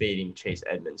are fading Chase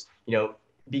Edmonds.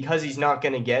 Because he's not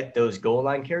going to get those goal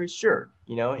line carries, sure.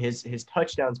 His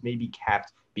touchdowns may be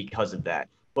capped because of that.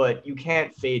 But you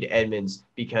can't fade Edmonds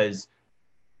because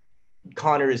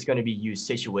Conner is going to be used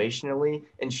situationally,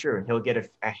 and sure, he'll get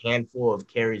a handful of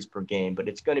carries per game, but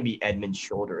it's going to be Edmonds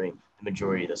shouldering the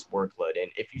majority of this workload.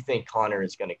 And if you think Conner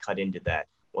is going to cut into that,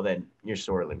 well, then you're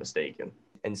sorely mistaken.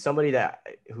 And somebody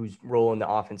whose role in the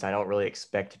offense I don't really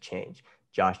expect to change,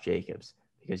 Josh Jacobs,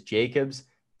 because Jacobs,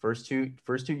 first two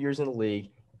years in the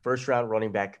league, first round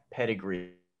running back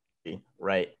pedigree,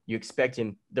 right? You expect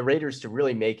the Raiders to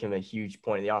really make him a huge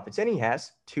point of the offense. And he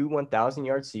has 2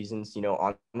 1,000-yard seasons,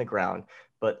 on the ground.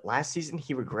 But last season,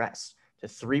 he regressed to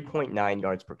 3.9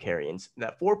 yards per carry. And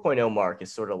that 4.0 mark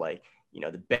is sort of like,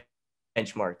 the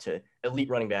benchmark to elite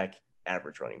running back,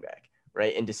 average running back,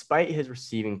 right? And despite his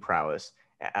receiving prowess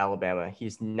at Alabama,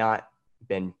 he's not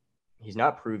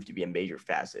proved to be a major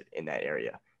facet in that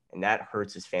area. And that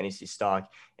hurts his fantasy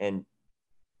stock. And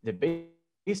the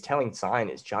biggest telling sign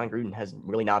is John Gruden has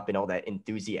really not been all that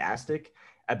enthusiastic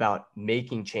about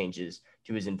making changes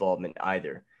to his involvement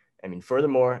either. I mean,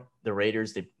 furthermore, the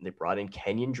Raiders, they brought in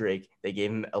Kenyon Drake. They gave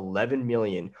him $11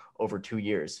 million over 2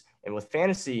 years. And with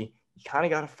fantasy, you kind of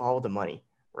got to follow the money,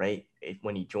 right?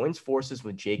 When he joins forces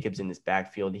with Jacobs in this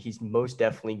backfield, he's most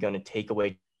definitely going to take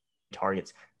away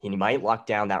targets. And he might lock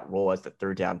down that role as the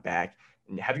 3rd down back.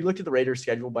 And have you looked at the Raiders'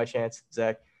 schedule by chance,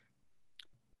 Zach?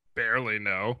 Barely,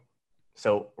 no.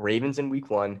 So Ravens in week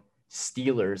 1,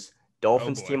 Steelers,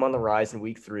 Dolphins team on the rise in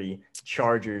week 3,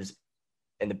 Chargers,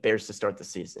 and the Bears to start the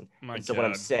season. So what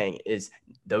I'm saying is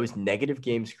those negative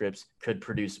game scripts could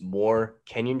produce more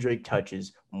Kenyon Drake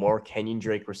touches, more Kenyon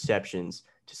Drake receptions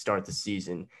to start the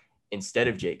season instead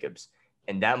of Jacobs.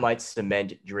 And that might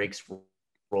cement Drake's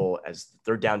role as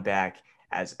the 3rd down back,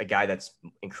 as a guy that's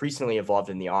increasingly evolved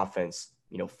in the offense,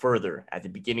 further at the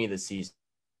beginning of the season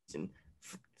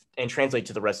and translate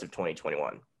to the rest of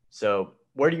 2021. So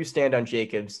where do you stand on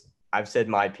Jacobs? I've said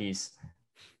my piece.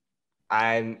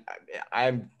 I'm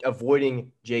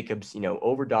avoiding Jacobs,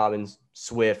 over Dobbins,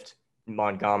 Swift,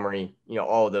 Montgomery,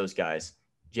 all of those guys.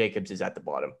 Jacobs is at the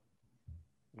bottom.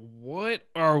 What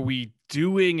are we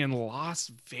doing in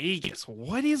Las Vegas?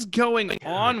 What is going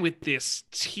on with this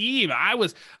team? I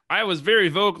was very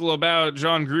vocal about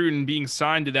Jon Gruden being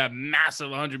signed to that massive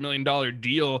 $100 million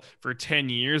deal for 10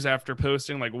 years after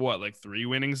posting like 3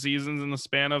 winning seasons in the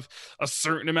span of a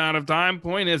certain amount of time.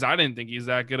 Point is, I didn't think he's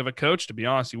that good of a coach, to be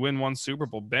honest. You win 1 Super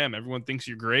Bowl, bam, everyone thinks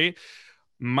you're great.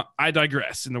 I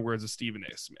digress, in the words of Stephen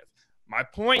A. Smith. My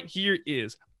point here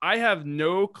is I have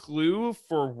no clue,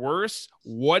 for worse,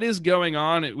 what is going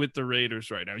on with the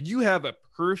Raiders right now. You have a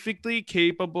perfectly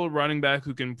capable running back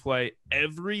who can play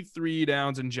every 3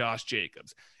 downs in Josh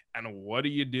Jacobs. And what do?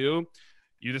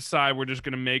 You decide we're just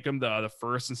going to make him the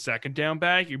first and second down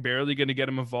back. You're barely going to get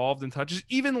him involved in touches.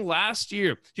 Even last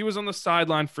year, he was on the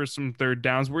sideline for some third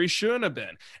downs where he shouldn't have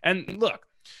been. And look,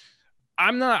 I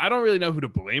don't really know who to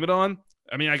blame it on.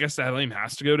 I mean, I guess that blame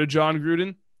has to go to Jon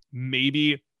Gruden.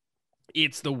 Maybe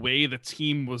it's the way the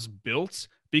team was built,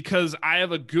 because I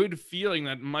have a good feeling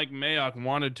that Mike Mayock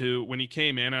wanted to, when he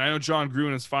came in, and I know Jon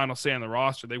Gruden's final say on the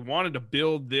roster, they wanted to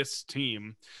build this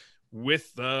team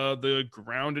with the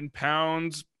ground and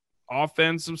pound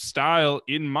offensive style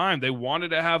in mind. They wanted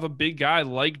to have a big guy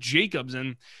like Jacobs,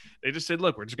 and they just said,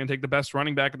 look, we're just going to take the best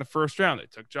running back in the first round. They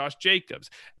took Josh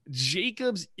Jacobs.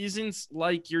 Jacobs isn't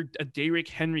like a Derrick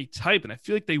Henry type, and I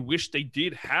feel like they wish they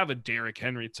did have a Derrick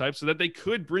Henry type so that they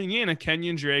could bring in a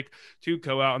Kenyon Drake to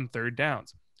go out on third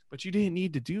downs. But you didn't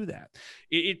need to do that.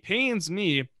 It pains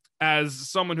me, as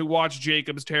someone who watched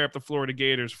Jacobs tear up the Florida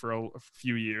Gators for a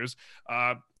few years,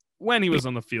 when he was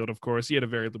on the field, of course. He had a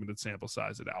very limited sample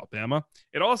size at Alabama.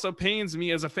 It also pains me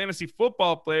as a fantasy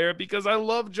football player, because I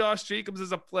love Josh Jacobs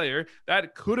as a player.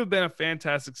 That could have been a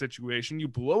fantastic situation. You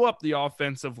blow up the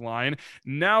offensive line.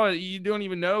 Now you don't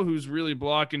even know who's really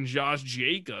blocking Josh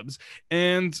Jacobs.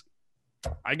 And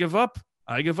I give up.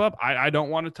 I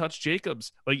don't want to touch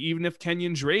Jacobs. Even if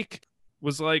Kenyon Drake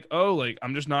was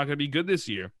I'm just not going to be good this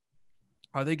year.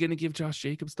 Are they going to give Josh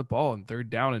Jacobs the ball in third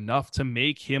down enough to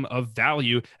make him of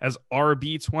value as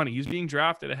RB20? He's being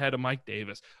drafted ahead of Mike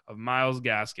Davis, of Myles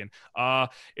Gaskin.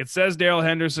 It says Darrell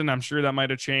Henderson. I'm sure that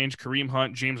might have changed. Kareem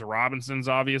Hunt, James Robinson's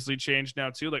obviously changed now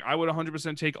too. I would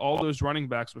 100% take all those running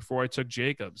backs before I took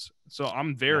Jacobs. So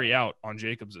I'm very out on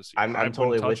Jacobs this year. I'm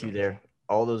totally with you there.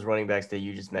 All those running backs that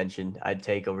you just mentioned, I'd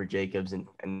take over Jacobs.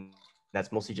 And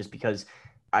that's mostly just because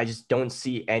I just don't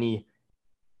see any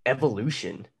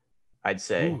evolution, I'd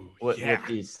say. With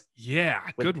these. Yeah,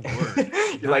 good word.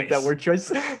 You like that word choice?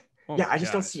 I just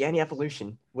gosh. don't see any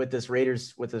evolution with this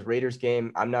Raiders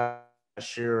game. I'm not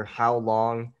sure how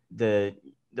long the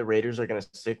Raiders are going to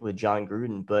stick with Jon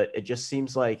Gruden, but it just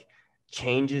seems like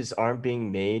changes aren't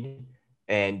being made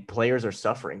and players are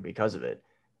suffering because of it.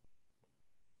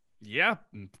 Yeah,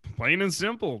 plain and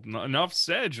simple. Enough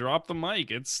said. Drop the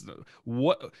mic. It's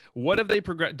what have they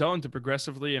done to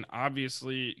progressively and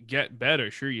obviously get better?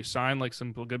 Sure, you sign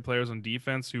some good players on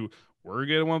defense who were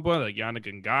good at one point, like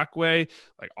Yannick Ngakoue.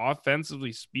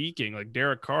 Offensively speaking,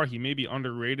 Derek Carr, he may be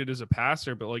underrated as a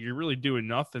passer, but you're really doing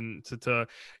nothing to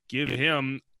give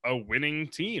him a winning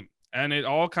team. And it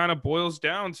all kind of boils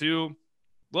down to,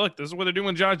 look, this is what they're doing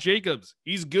with Josh Jacobs.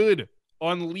 He's good.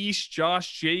 Unleash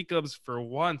Josh Jacobs for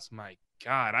once. My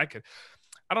God,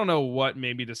 I don't know what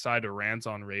made me decide to rant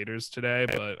on Raiders today,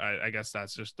 but I guess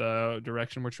that's just the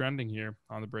direction we're trending here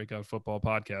on the Breakout Football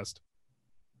Podcast.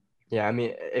 Yeah, I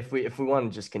mean, if we want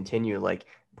to just continue,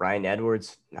 Bryan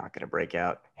Edwards, not going to break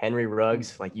out. Henry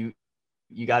Ruggs, you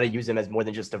got to use him as more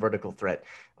than just a vertical threat.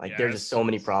 There's just so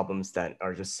many problems that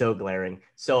are just so glaring,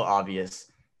 so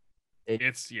obvious. It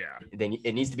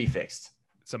needs to be fixed.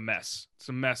 It's a mess. It's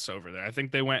a mess over there. I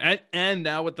think they went and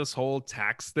now with this whole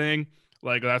tax thing,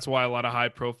 that's why a lot of high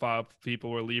profile people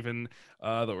were leaving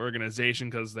the organization,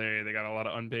 because they got a lot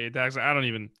of unpaid tax. I don't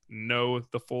even know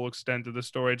the full extent of the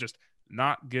story. Just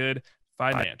not good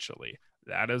financially.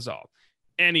 That is all.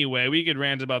 Anyway, we could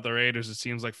rant about the Raiders, it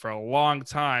seems like, for a long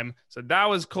time. So that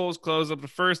was Cole's close up, the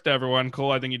first ever one.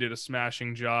 Cole, I think you did a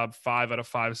smashing job. 5 out of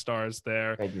 5 stars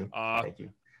there. Thank you. Thank you.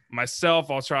 Myself,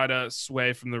 I'll try to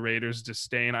sway from the Raiders'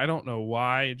 disdain. I don't know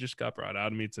why. It just got brought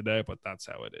out of me today, but that's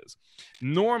how it is.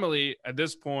 Normally, at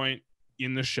this point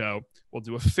in the show, we'll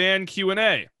do a fan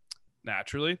Q&A.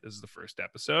 Naturally, this is the first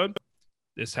episode.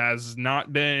 This has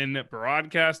not been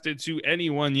broadcasted to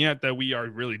anyone yet that we are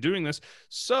really doing this,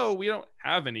 so we don't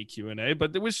have any Q&A,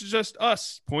 but it was just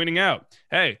us pointing out,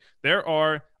 hey, there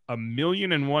are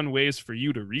 1,000,001 ways for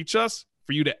you to reach us.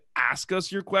 for you to ask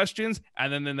us your questions.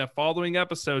 And then in the following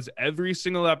episodes, every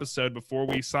single episode before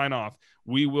we sign off,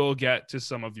 we will get to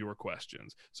some of your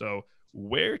questions. So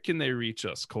where can they reach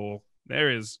us, Cole?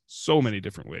 There is so many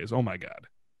different ways. Oh my God.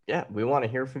 Yeah, we want to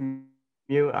hear from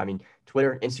you. I mean,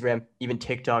 Twitter, Instagram, even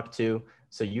TikTok too.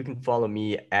 So you can follow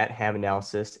me at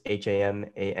HamAnalysis,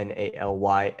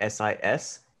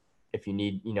 HAMANALYSIS, if you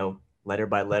need, letter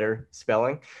by letter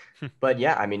spelling. But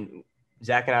yeah, I mean,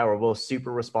 Zach and I were both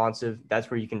super responsive.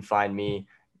 That's where you can find me.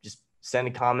 Just send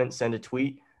a comment, send a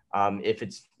tweet. If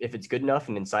it's good enough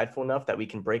and insightful enough that we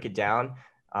can break it down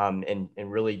and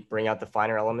really bring out the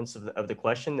finer elements of the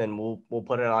question, then we'll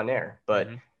put it on air. But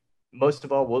most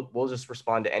of all, we'll just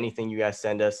respond to anything you guys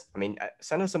send us. I mean,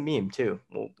 send us a meme too.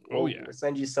 We'll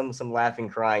send you some laughing,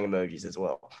 crying emojis as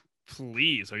well.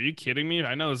 Please, are you kidding me?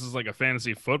 I know this is like a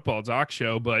fantasy football talk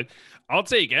show, but I'll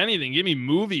take anything. Give me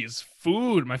movies,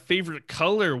 food, my favorite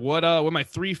color. What my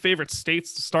 3 favorite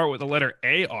states to start with the letter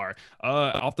A are.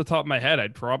 Off the top of my head,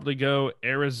 I'd probably go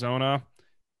Arizona.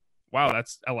 Wow,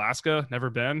 that's Alaska. Never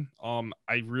been.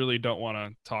 I really don't want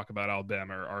to talk about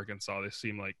Alabama or Arkansas. They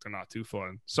seem like they're not too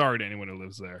fun. Sorry to anyone who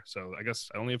lives there. So I guess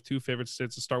I only have 2 favorite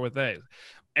states to start with A.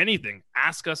 Anything.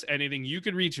 Ask us anything. You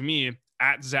can reach me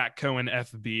at Zach Cohen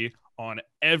FB on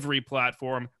every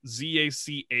platform.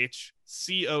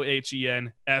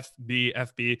 ZACHCOHEN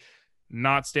FB.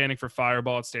 Not standing for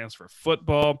fireball. It stands for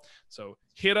football. So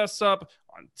hit us up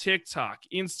on TikTok,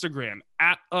 Instagram,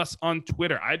 at us on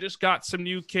Twitter. I just got some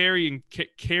new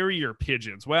carrier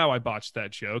pigeons. Wow, I botched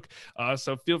that joke.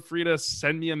 So feel free to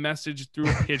send me a message through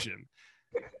a pigeon.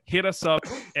 Hit us up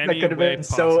any That could have way been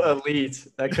possible. so elite.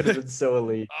 That could have been so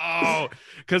elite. Oh,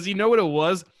 because you know what it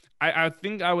was? I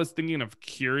think I was thinking of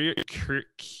carrier, and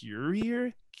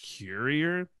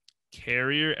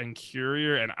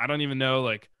courier, and I don't even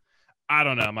know, I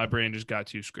don't know. My brain just got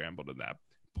too scrambled in that.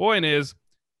 Point is,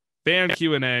 fan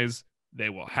Q&As, they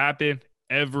will happen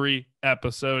every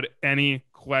episode. Any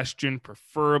question,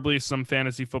 preferably some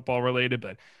fantasy football related,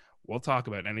 but we'll talk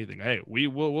about anything. Hey,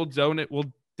 we'll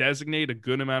designate a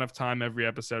good amount of time every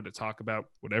episode to talk about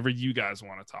whatever you guys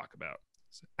want to talk about.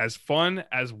 As fun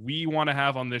as we want to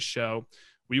have on this show,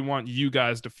 we want you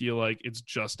guys to feel like it's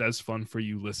just as fun for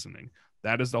you listening.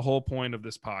 That is the whole point of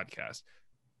this podcast.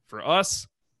 For us,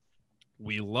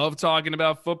 we love talking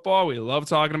about football. We love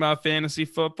talking about fantasy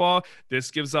football.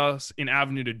 This gives us an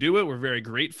avenue to do it. We're very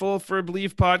grateful for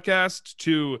Believe Podcast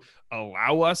to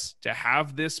allow us to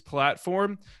have this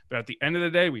platform. But at the end of the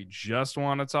day, we just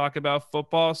want to talk about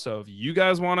football. So if you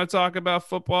guys want to talk about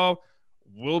football,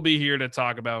 we'll be here to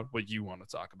talk about what you want to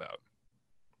talk about.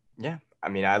 Yeah. I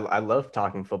mean, I love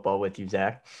talking football with you,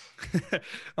 Zach.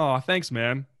 Oh, thanks,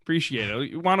 man. Appreciate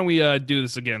it. Why don't we do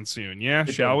this again soon? Yeah,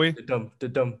 shall we?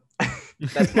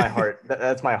 That's my heart.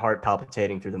 That's my heart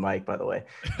palpitating through the mic, by the way.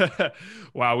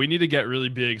 Wow, we need to get really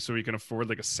big so we can afford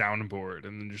a soundboard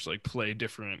and then just play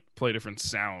different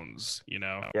sounds,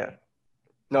 Yeah.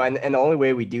 No, and the only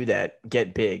way we do that,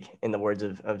 get big, in the words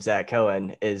of Zach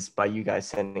Cohen, is by you guys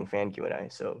sending fan Q&A.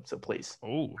 So please.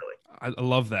 Oh, really. I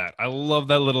love that. I love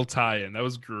that little tie-in. That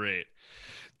was great.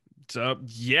 So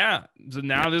yeah. So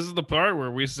now this is the part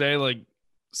where we say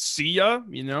see ya.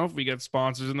 If we get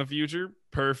sponsors in the future,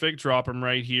 perfect. Drop them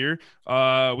right here.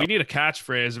 We need a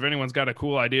catchphrase. If anyone's got a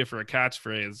cool idea for a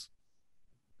catchphrase,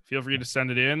 feel free to send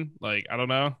it in. I don't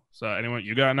know. So anyone,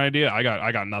 you got an idea? I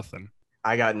got nothing.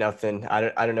 I got nothing. I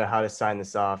don't know how to sign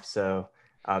this off. So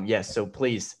yes. So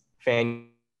please, fan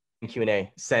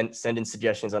Q&A, send in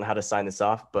suggestions on how to sign this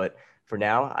off. But for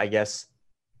now, I guess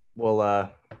we'll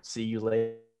see you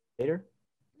later.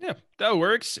 Yeah, that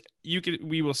works.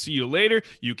 We will see you later.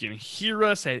 You can hear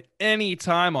us at any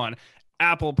time on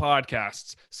Apple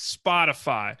Podcasts,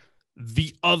 Spotify,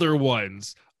 the other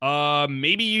ones.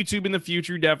 Maybe YouTube in the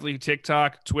future, definitely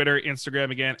TikTok, Twitter,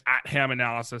 Instagram again, at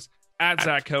HamAnalysis, at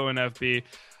Zach Cohen FB.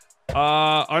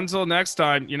 Until next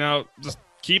time, just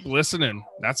keep listening.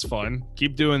 That's fun.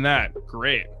 Keep doing that.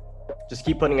 Great. Just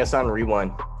keep putting us on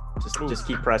rewind. Just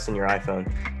keep pressing your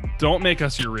iPhone. Don't make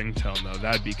us your ringtone, though.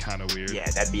 That'd be kind of weird. Yeah,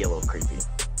 that'd be a little creepy.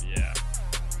 Yeah.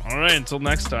 All right. Until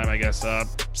next time, I guess.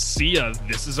 See ya.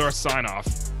 This is our sign off.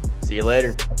 See you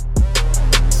later.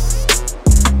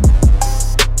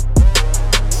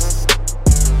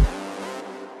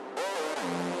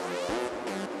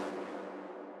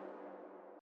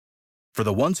 For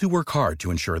the ones who work hard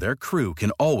to ensure their crew can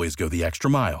always go the extra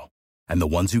mile, and the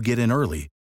ones who get in early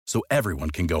so everyone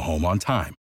can go home on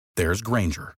time, there's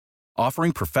Grainger,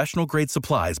 offering professional-grade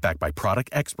supplies backed by product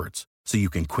experts so you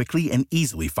can quickly and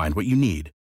easily find what you need.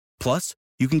 Plus,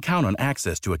 you can count on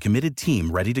access to a committed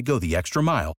team ready to go the extra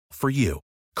mile for you.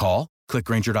 Call, click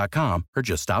Grainger.com, or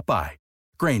just stop by.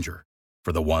 Grainger,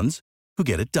 for the ones who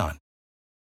get it done.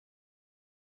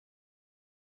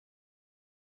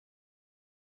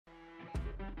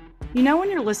 You know when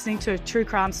you're listening to a true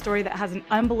crime story that has an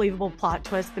unbelievable plot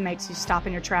twist that makes you stop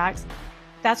in your tracks?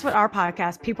 That's what our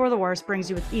podcast, People Are the Worst, brings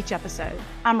you with each episode.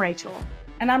 I'm Rachel.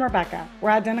 And I'm Rebecca. We're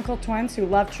identical twins who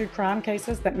love true crime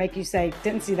cases that make you say,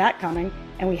 didn't see that coming,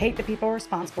 and we hate the people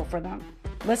responsible for them.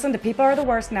 Listen to People Are the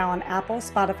Worst now on Apple,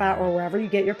 Spotify, or wherever you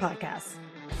get your podcasts.